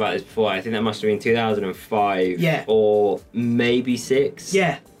we talked about this before, I think that must have been 2005 or maybe 6.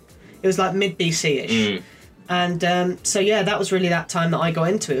 Yeah, it was like mid-BC-ish. And that was really that time that I got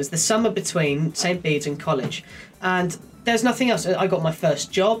into it. It was the summer between St. Bede's and college. And there's nothing else. I got my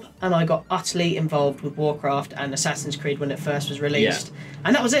first job, and I got utterly involved with Warcraft and Assassin's Creed when it first was released.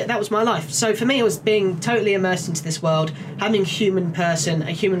 And that was it. That was my life. So for me, it was being totally immersed into this world, having a human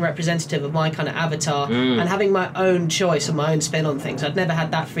representative of my kind of avatar, and having my own choice and my own spin on things. I'd never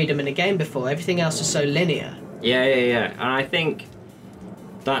had that freedom in a game before. Everything else was so linear. Yeah. And I think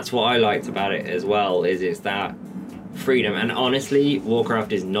that's what I liked about it as well, is it's that freedom. And honestly,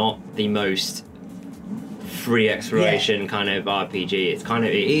 Warcraft is not the most free exploration kind of RPG.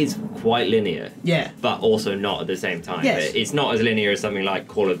 It is quite linear, but also not at the same time. Yes. It's not as linear as something like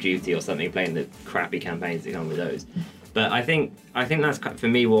Call of Duty or something, playing the crappy campaigns that come with those. But I think that's, for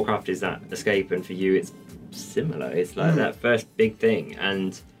me, Warcraft is that escape, and for you it's similar. It's like that first big thing.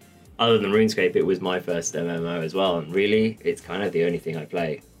 And other than RuneScape, it was my first MMO as well, and really it's kind of the only thing I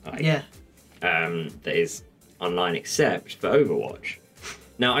play that is online except for Overwatch.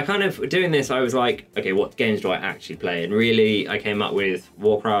 Now, I kind of, doing this, I was like, okay, what games do I actually play? And really, I came up with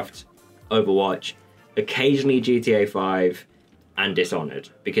Warcraft, Overwatch, occasionally GTA 5, and Dishonored,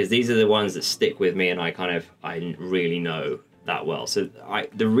 because these are the ones that stick with me and I really know that well. So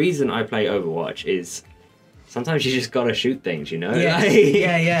the reason I play Overwatch is sometimes you just gotta shoot things, you know?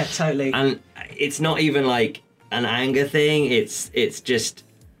 Yeah, totally. And it's not even like an anger thing, it's just,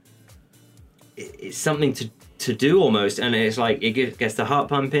 it's something to do almost, and it's like it gets the heart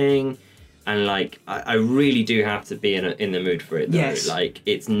pumping, and like I really do have to be in the mood for it though. Yes. Like,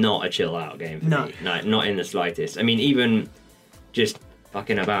 it's not a chill out game for me. No, not in the slightest. I mean, even just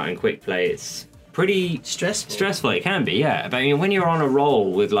fucking about in quick play, it's pretty stressful. It can be, yeah. But I mean, when you're on a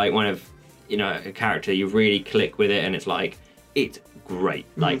roll with like one of, a character, you really click with it, and it's like, it's great.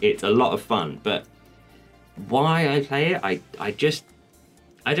 Like, it's a lot of fun. But why I play it,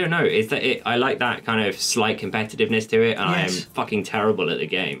 I don't know. Is that it? I like that kind of slight competitiveness to it, and I am fucking terrible at the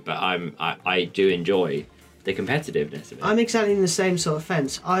game, but I do enjoy the competitiveness of it. I'm exactly in the same sort of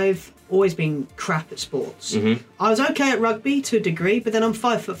fence. I've always been crap at sports. I was okay at rugby to a degree, but then I'm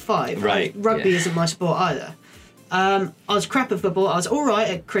 5'5". Right. Rugby isn't my sport either. I was crap at football. I was all right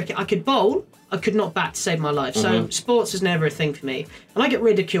at cricket. I could bowl. I could not bat to save my life. So sports is never a thing for me. And I get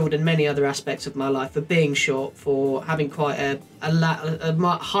ridiculed in many other aspects of my life for being short, for having quite a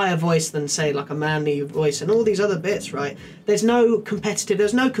higher voice than, say, like a manly voice, and all these other bits, right? There's no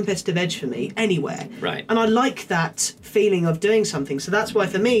competitive edge for me anywhere. Right. And I like that feeling of doing something. So that's why,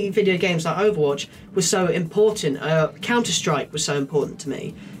 for me, video games like Overwatch was so important. Counter-Strike was so important to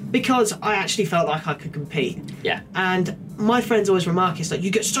me, because I actually felt like I could compete. Yeah. And my friends always remark, it's like, you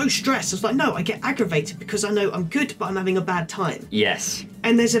get so stressed. I was like, no, I get aggravated because I know I'm good, but I'm having a bad time. Yes.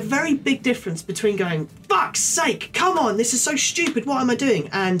 And there's a very big difference between going, fuck's sake, come on, this is so stupid, what am I doing?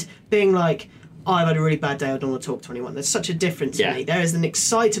 And being like, oh, I've had a really bad day, I don't want to talk to anyone. There's such a difference to me. There is an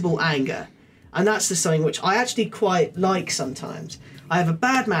excitable anger. And that's the something which I actually quite like sometimes. I have a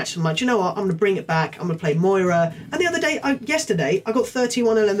bad match, I'm like, do you know what, I'm going to bring it back, I'm going to play Moira. And the other day, yesterday, I got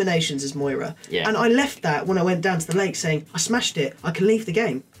 31 eliminations as Moira. Yeah. And I left that when I went down to the lake saying, I smashed it, I can leave the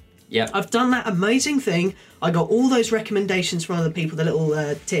game. Yeah. I've done that amazing thing. I got all those recommendations from other people, the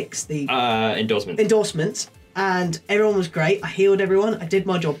little ticks, the endorsements, and everyone was great. I healed everyone. I did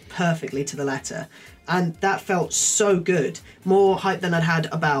my job perfectly to the letter. And that felt so good. More hype than I'd had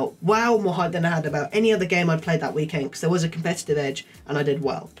about WoW, more hype than I had about any other game I'd played that weekend, because there was a competitive edge and I did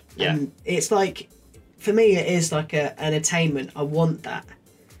well. Yeah. And it's like, for me, it is like an attainment. I want that.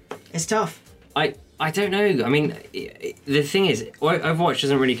 It's tough. I don't know. I mean, the thing is, Overwatch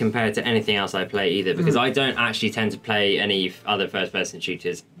doesn't really compare to anything else I play either, because I don't actually tend to play any other first-person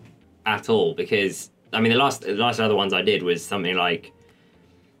shooters at all, because, I mean, the last other ones I did was something like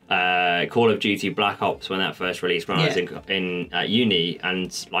Call of Duty Black Ops when that first released when I was in uni,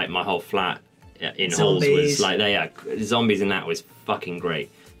 and like my whole flat in halls was like zombies, and that was fucking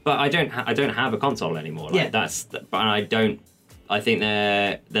great. But I don't have a console anymore. Like, I think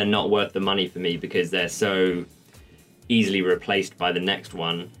they're not worth the money for me, because they're so easily replaced by the next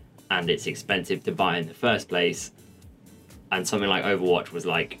one, and it's expensive to buy in the first place. And something like Overwatch was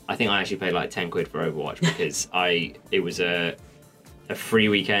like, I think I actually paid like 10 quid for Overwatch because it was a free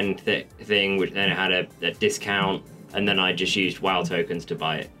weekend thing, which then it had a discount, and then I just used WoW tokens to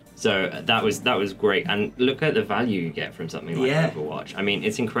buy it. So that was great. And look at the value you get from something like Overwatch. I mean,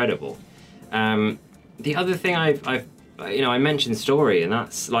 it's incredible. The other thing I mentioned story, and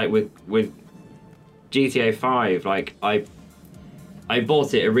that's like with GTA 5, like I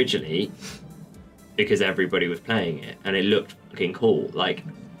bought it originally because everybody was playing it and it looked fucking cool, like,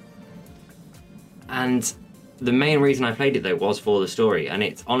 and the main reason I played it though was for the story, and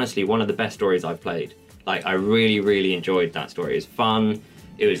it's honestly one of the best stories I've played. Like, I really, really enjoyed that story. It was fun.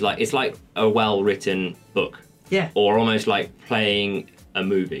 It's like a well-written book Yeah. Or almost like playing a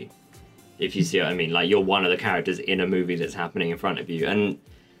movie, if you see what I mean. Like, you're one of the characters in a movie that's happening in front of you, and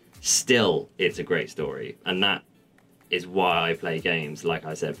still, it's a great story. And that is why I play games, like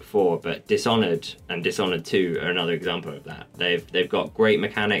I said before. But Dishonored and Dishonored 2 are another example of that. They've got great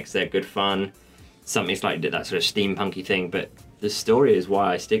mechanics, they're good fun, something slightly that sort of steampunky thing, but the story is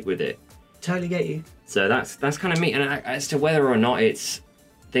why I stick with it. Totally get you. So that's kind of me. And as to whether or not it's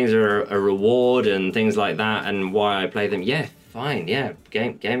things are a reward and things like that, and why I play them, yeah, fine, yeah.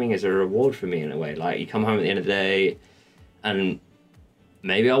 Gaming is a reward for me in a way. Like, you come home at the end of the day, and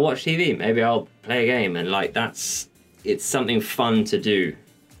maybe I'll watch TV, maybe I'll play a game, and like it's something fun to do.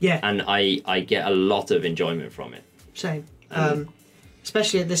 Yeah. And I get a lot of enjoyment from it. Same.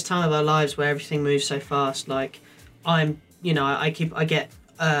 Especially at this time of our lives where everything moves so fast. Like, my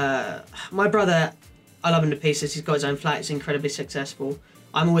brother, I love him to pieces. He's got his own flat. He's incredibly successful.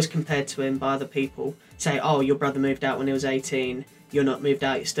 I'm always compared to him by other people. Say, oh, your brother moved out when he was 18. You're not moved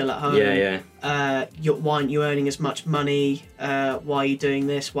out. You're still at home. Yeah. Why aren't you earning as much money? Why are you doing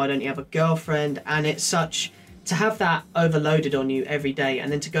this? Why don't you have a girlfriend? And it's such... to have that overloaded on you every day,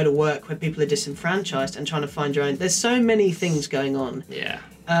 and then to go to work where people are disenfranchised and trying to find your own... There's so many things going on. Yeah.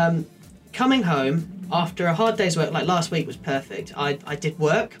 Coming home after a hard day's work, like last week was perfect. I did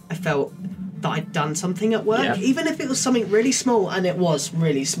work. I felt that I'd done something at work, even if it was something really small, and it was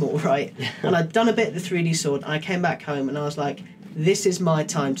really small, right? And I'd done a bit of the 3D sword, and I came back home and I was like, this is my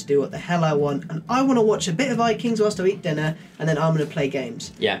time to do what the hell I want, and I want to watch a bit of Vikings whilst I eat dinner, and then I'm going to play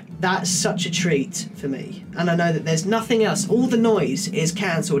games. Yeah. That's such a treat for me. And I know that there's nothing else. All the noise is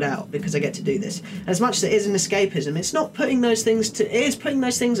cancelled out because I get to do this. As much as it is an escapism, it's not putting those things it is putting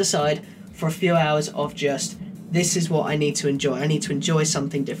those things aside for a few hours of just, this is what I need to enjoy. I need to enjoy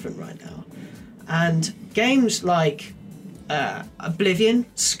something different right now. And games like Oblivion,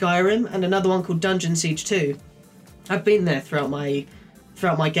 Skyrim, and another one called Dungeon Siege 2, I've been there throughout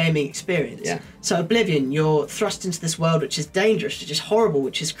my gaming experience. Yeah. So Oblivion, you're thrust into this world which is dangerous, which is horrible,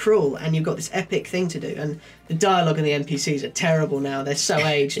 which is cruel, and you've got this epic thing to do. And the dialogue and the NPCs are terrible now. They're so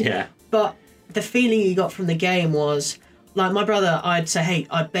aged. Yeah. But the feeling you got from the game was, like, my brother, I'd say, hey,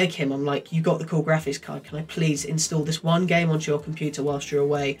 I'd beg him, I'm like, you got the cool graphics card, can I please install this one game onto your computer whilst you're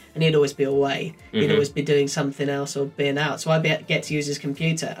away? And he'd always be away. He'd always be doing something else or being out. So I'd get to use his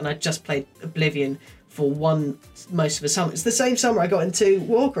computer, and I just played Oblivion for most of the summer. It's the same summer I got into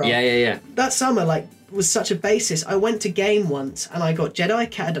Warcraft. Yeah. That summer, like, was such a basis. I went to game once, and I got Jedi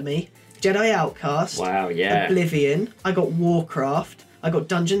Academy, Jedi Outcast, Wow, yeah. Oblivion, I got Warcraft, I got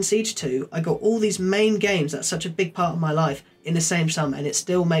Dungeon Siege 2, I got all these main games that's such a big part of my life in the same summer, and it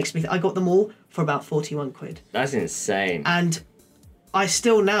still makes me... I got them all for about 41 quid. That's insane. And I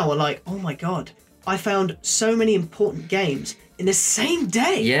still now are like, oh my god, I found so many important games in the same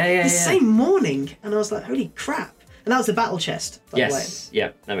day. Yeah. The same morning. And I was like, holy crap. And that was the battle chest, by the way. Yes,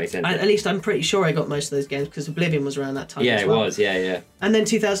 yeah, that makes sense. At least I'm pretty sure I got most of those games because Oblivion was around that time as well. Yeah, it was, yeah. And then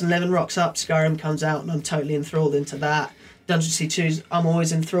 2011 rocks up, Skyrim comes out, and I'm totally enthralled into that. Dungeon Siege 2 I'm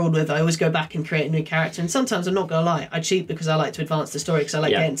always enthralled with. I always go back and create a new character, and sometimes I'm not going to lie, I cheat because I like to advance the story, because I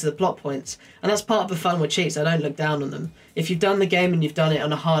like getting to the plot points. And that's part of the fun with cheats, I don't look down on them. If you've done the game and you've done it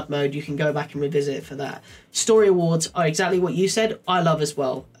on a hard mode, you can go back and revisit it for that. Story awards are exactly what you said, I love as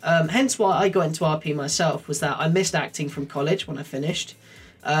well. Hence why I got into RP myself, was that I missed acting from college when I finished.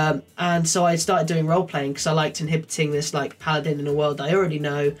 And so I started doing role-playing because I liked inhibiting this like paladin in a world I already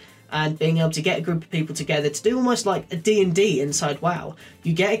know, and being able to get a group of people together to do almost like a D&D inside WoW.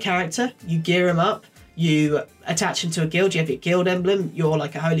 You get a character, you gear him up, you attach him to a guild, you have your guild emblem, you're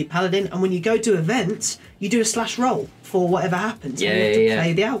like a holy paladin, and when you go to events, you do a /roll for whatever happens. And you have to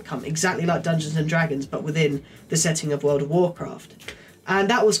play the outcome, exactly like Dungeons and Dragons, but within the setting of World of Warcraft. And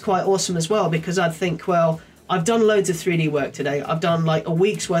that was quite awesome as well, because I'd think, well, I've done loads of 3D work today. I've done like a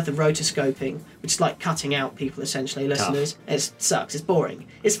week's worth of rotoscoping, which is like cutting out people, essentially, listeners. It sucks, it's boring.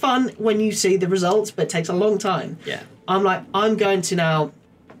 It's fun when you see the results, but it takes a long time. Yeah. I'm like, I'm going to now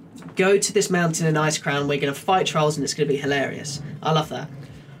go to this mountain in Icecrown, we're going to fight trolls, and it's going to be hilarious. I love that.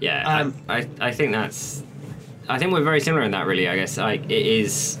 Yeah, I think we're very similar in that, really. I guess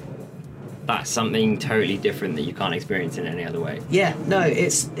that's something totally different that you can't experience in any other way. Yeah, no,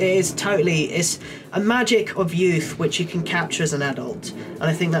 it's a magic of youth which you can capture as an adult, and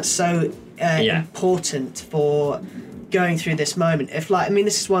I think that's so important for going through this moment.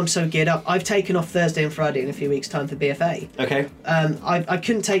 This is why I'm so geared up. I've taken off Thursday and Friday in a few weeks' time for BFA. Okay. I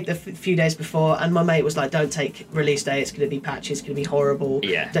couldn't take the few days before, and my mate was like, don't take release day, it's going to be patchy, it's going to be horrible.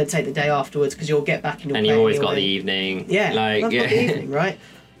 Yeah. Don't take the day afterwards because you'll get back and you'll And play you've always anyway. got the evening. Yeah, I've got the evening, right?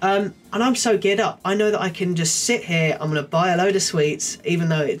 And I'm so geared up. I know that I can just sit here. I'm going to buy a load of sweets, even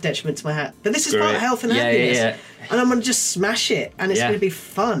though it's detriment to my health. But this is part of health and happiness. And I'm going to just smash it, and it's going to be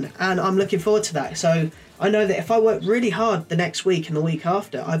fun. And I'm looking forward to that. So I know that if I work really hard the next week and the week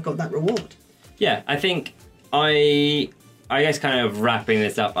after, I've got that reward. Yeah, I think I guess kind of wrapping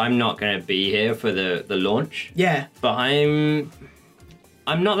this up, I'm not going to be here for the launch. Yeah. But I'm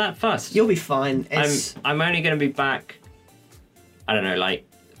not that fussed. You'll be fine. I'm only going to be back, I don't know, like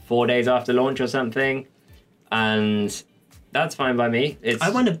 4 days after launch or something, and that's fine by me. I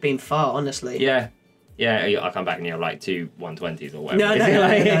wouldn't have been far, honestly. Yeah, I come back and you're like 2 120s or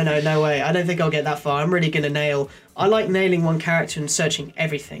whatever. No way. I don't think I'll get that far. I'm really gonna I like nailing one character and searching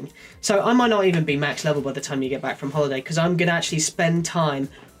everything. So I might not even be max level by the time you get back from holiday, because I'm gonna actually spend time.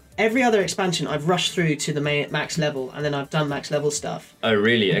 Every other expansion I've rushed through to the max level, and then I've done max level stuff. Oh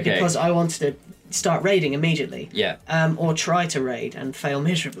really? Okay. Because I wanted to start raiding immediately. Yeah. Or try to raid and fail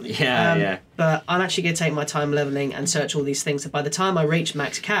miserably. Yeah. But I'm actually going to take my time leveling and search all these things. So by the time I reach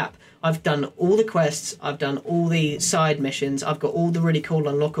max cap, I've done all the quests, I've done all the side missions, I've got all the really cool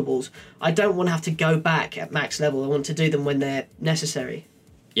unlockables. I don't want to have to go back at max level. I want to do them when they're necessary.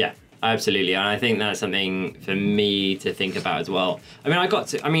 Yeah. Absolutely, and I think that's something for me to think about as well. I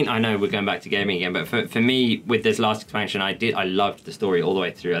know we're going back to gaming again, but for me, with this last expansion, I loved the story all the way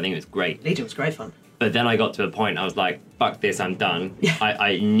through. I think it was great. Legion was great fun. But then I got to a point, I was like, fuck this, I'm done. Yeah.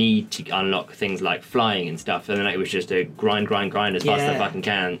 I need to unlock things like flying and stuff, and then it was just a grind as fast as I fucking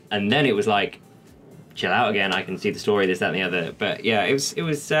can. And then it was like, chill out again, I can see the story, this, that, and the other. But yeah, it was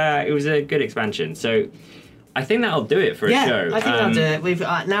a good expansion. So I think that'll do it for a show. I think that'll do it. We've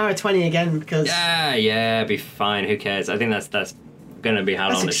now at 20 again because... Yeah, be fine. Who cares? I think that's going to be how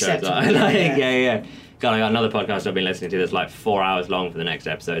long the show's like. Yeah. God, I got another podcast I've been listening to that's like 4 hours long for the next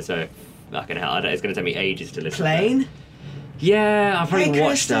episode, so fucking hell, it's going to take me ages to listen Plane? to. Yeah, I'll probably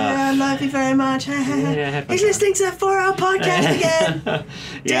watch Krista, stuff. I love you very much. He's listening to that 4-hour podcast again.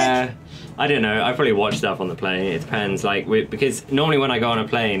 Yeah. I don't know. I probably watch stuff on the plane. It depends. Because normally when I go on a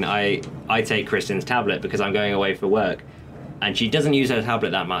plane, I take Kristen's tablet because I'm going away for work, and she doesn't use her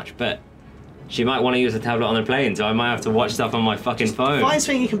tablet that much. But she might want to use a tablet on the plane, so I might have to watch stuff on my fucking phone. Find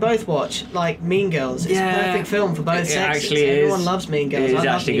something you can both watch, like Mean Girls. It's a perfect film for both sexes. Actually Everyone loves Mean Girls. It's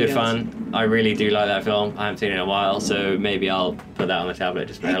actually good fun. I really do like that film. I haven't seen it in a while, so maybe I'll put that on the tablet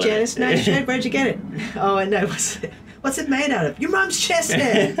just for Hey Janice, nice shirt. Where'd you get it? Oh, I know. What's it made out of? Your mum's chest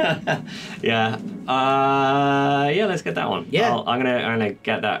hair. Yeah. Let's get that one. Yeah. I'm gonna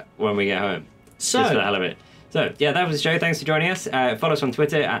get that when we get home. So, just for the hell of it. So, yeah, that was the show. Thanks for joining us. Follow us on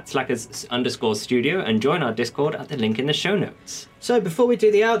Twitter at slackers_studio and join our Discord at the link in the show notes. So before we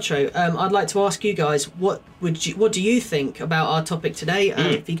do the outro, I'd like to ask you guys, what do you think about our topic today?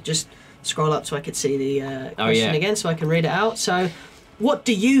 If you could just scroll up so I could see the question again so I can read it out. So, what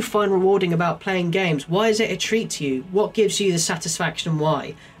do you find rewarding about playing games? Why is it a treat to you? What gives you the satisfaction and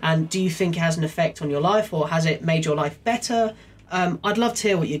why? And do you think it has an effect on your life, or has it made your life better? I'd love to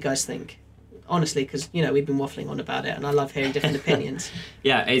hear what you guys think. Honestly, because we've been waffling on about it, and I love hearing different opinions.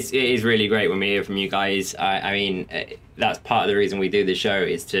 Yeah, it is really great when we hear from you guys. I mean, that's part of the reason we do the show,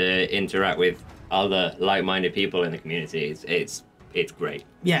 is to interact with other like-minded people in the community. It's great.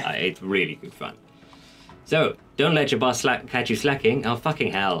 Yeah, it's really good fun. So don't let your boss catch you slacking. Oh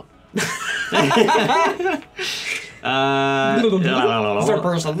fucking hell!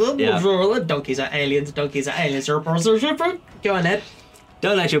 Donkeys are aliens. Donkeys are aliens. Go on, Ed.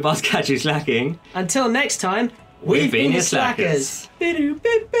 Don't let your boss catch you slacking. Until next time, we've been your slackers. This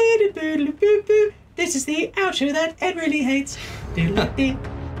is the outro that Ed really hates.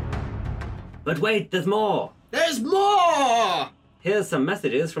 But wait, there's more. There's more! Here's some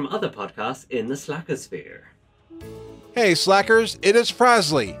messages from other podcasts in the Slackersphere. Hey Slackers, it is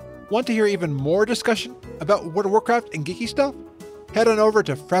Frasley. Want to hear even more discussion about World of Warcraft and geeky stuff? Head on over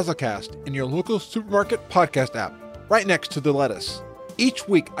to Frazzlecast in your local supermarket podcast app, right next to the lettuce. Each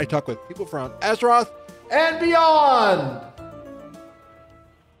week, I talk with people from Azeroth and beyond!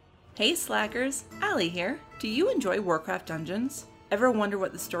 Hey Slackers, Allie here. Do you enjoy Warcraft Dungeons? Ever wonder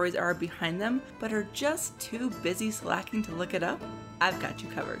what the stories are behind them, but are just too busy slacking to look it up? I've got you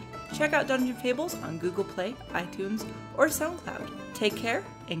covered. Check out Dungeon Fables on Google Play, iTunes, or SoundCloud. Take care,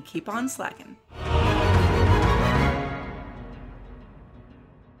 and keep on slacking.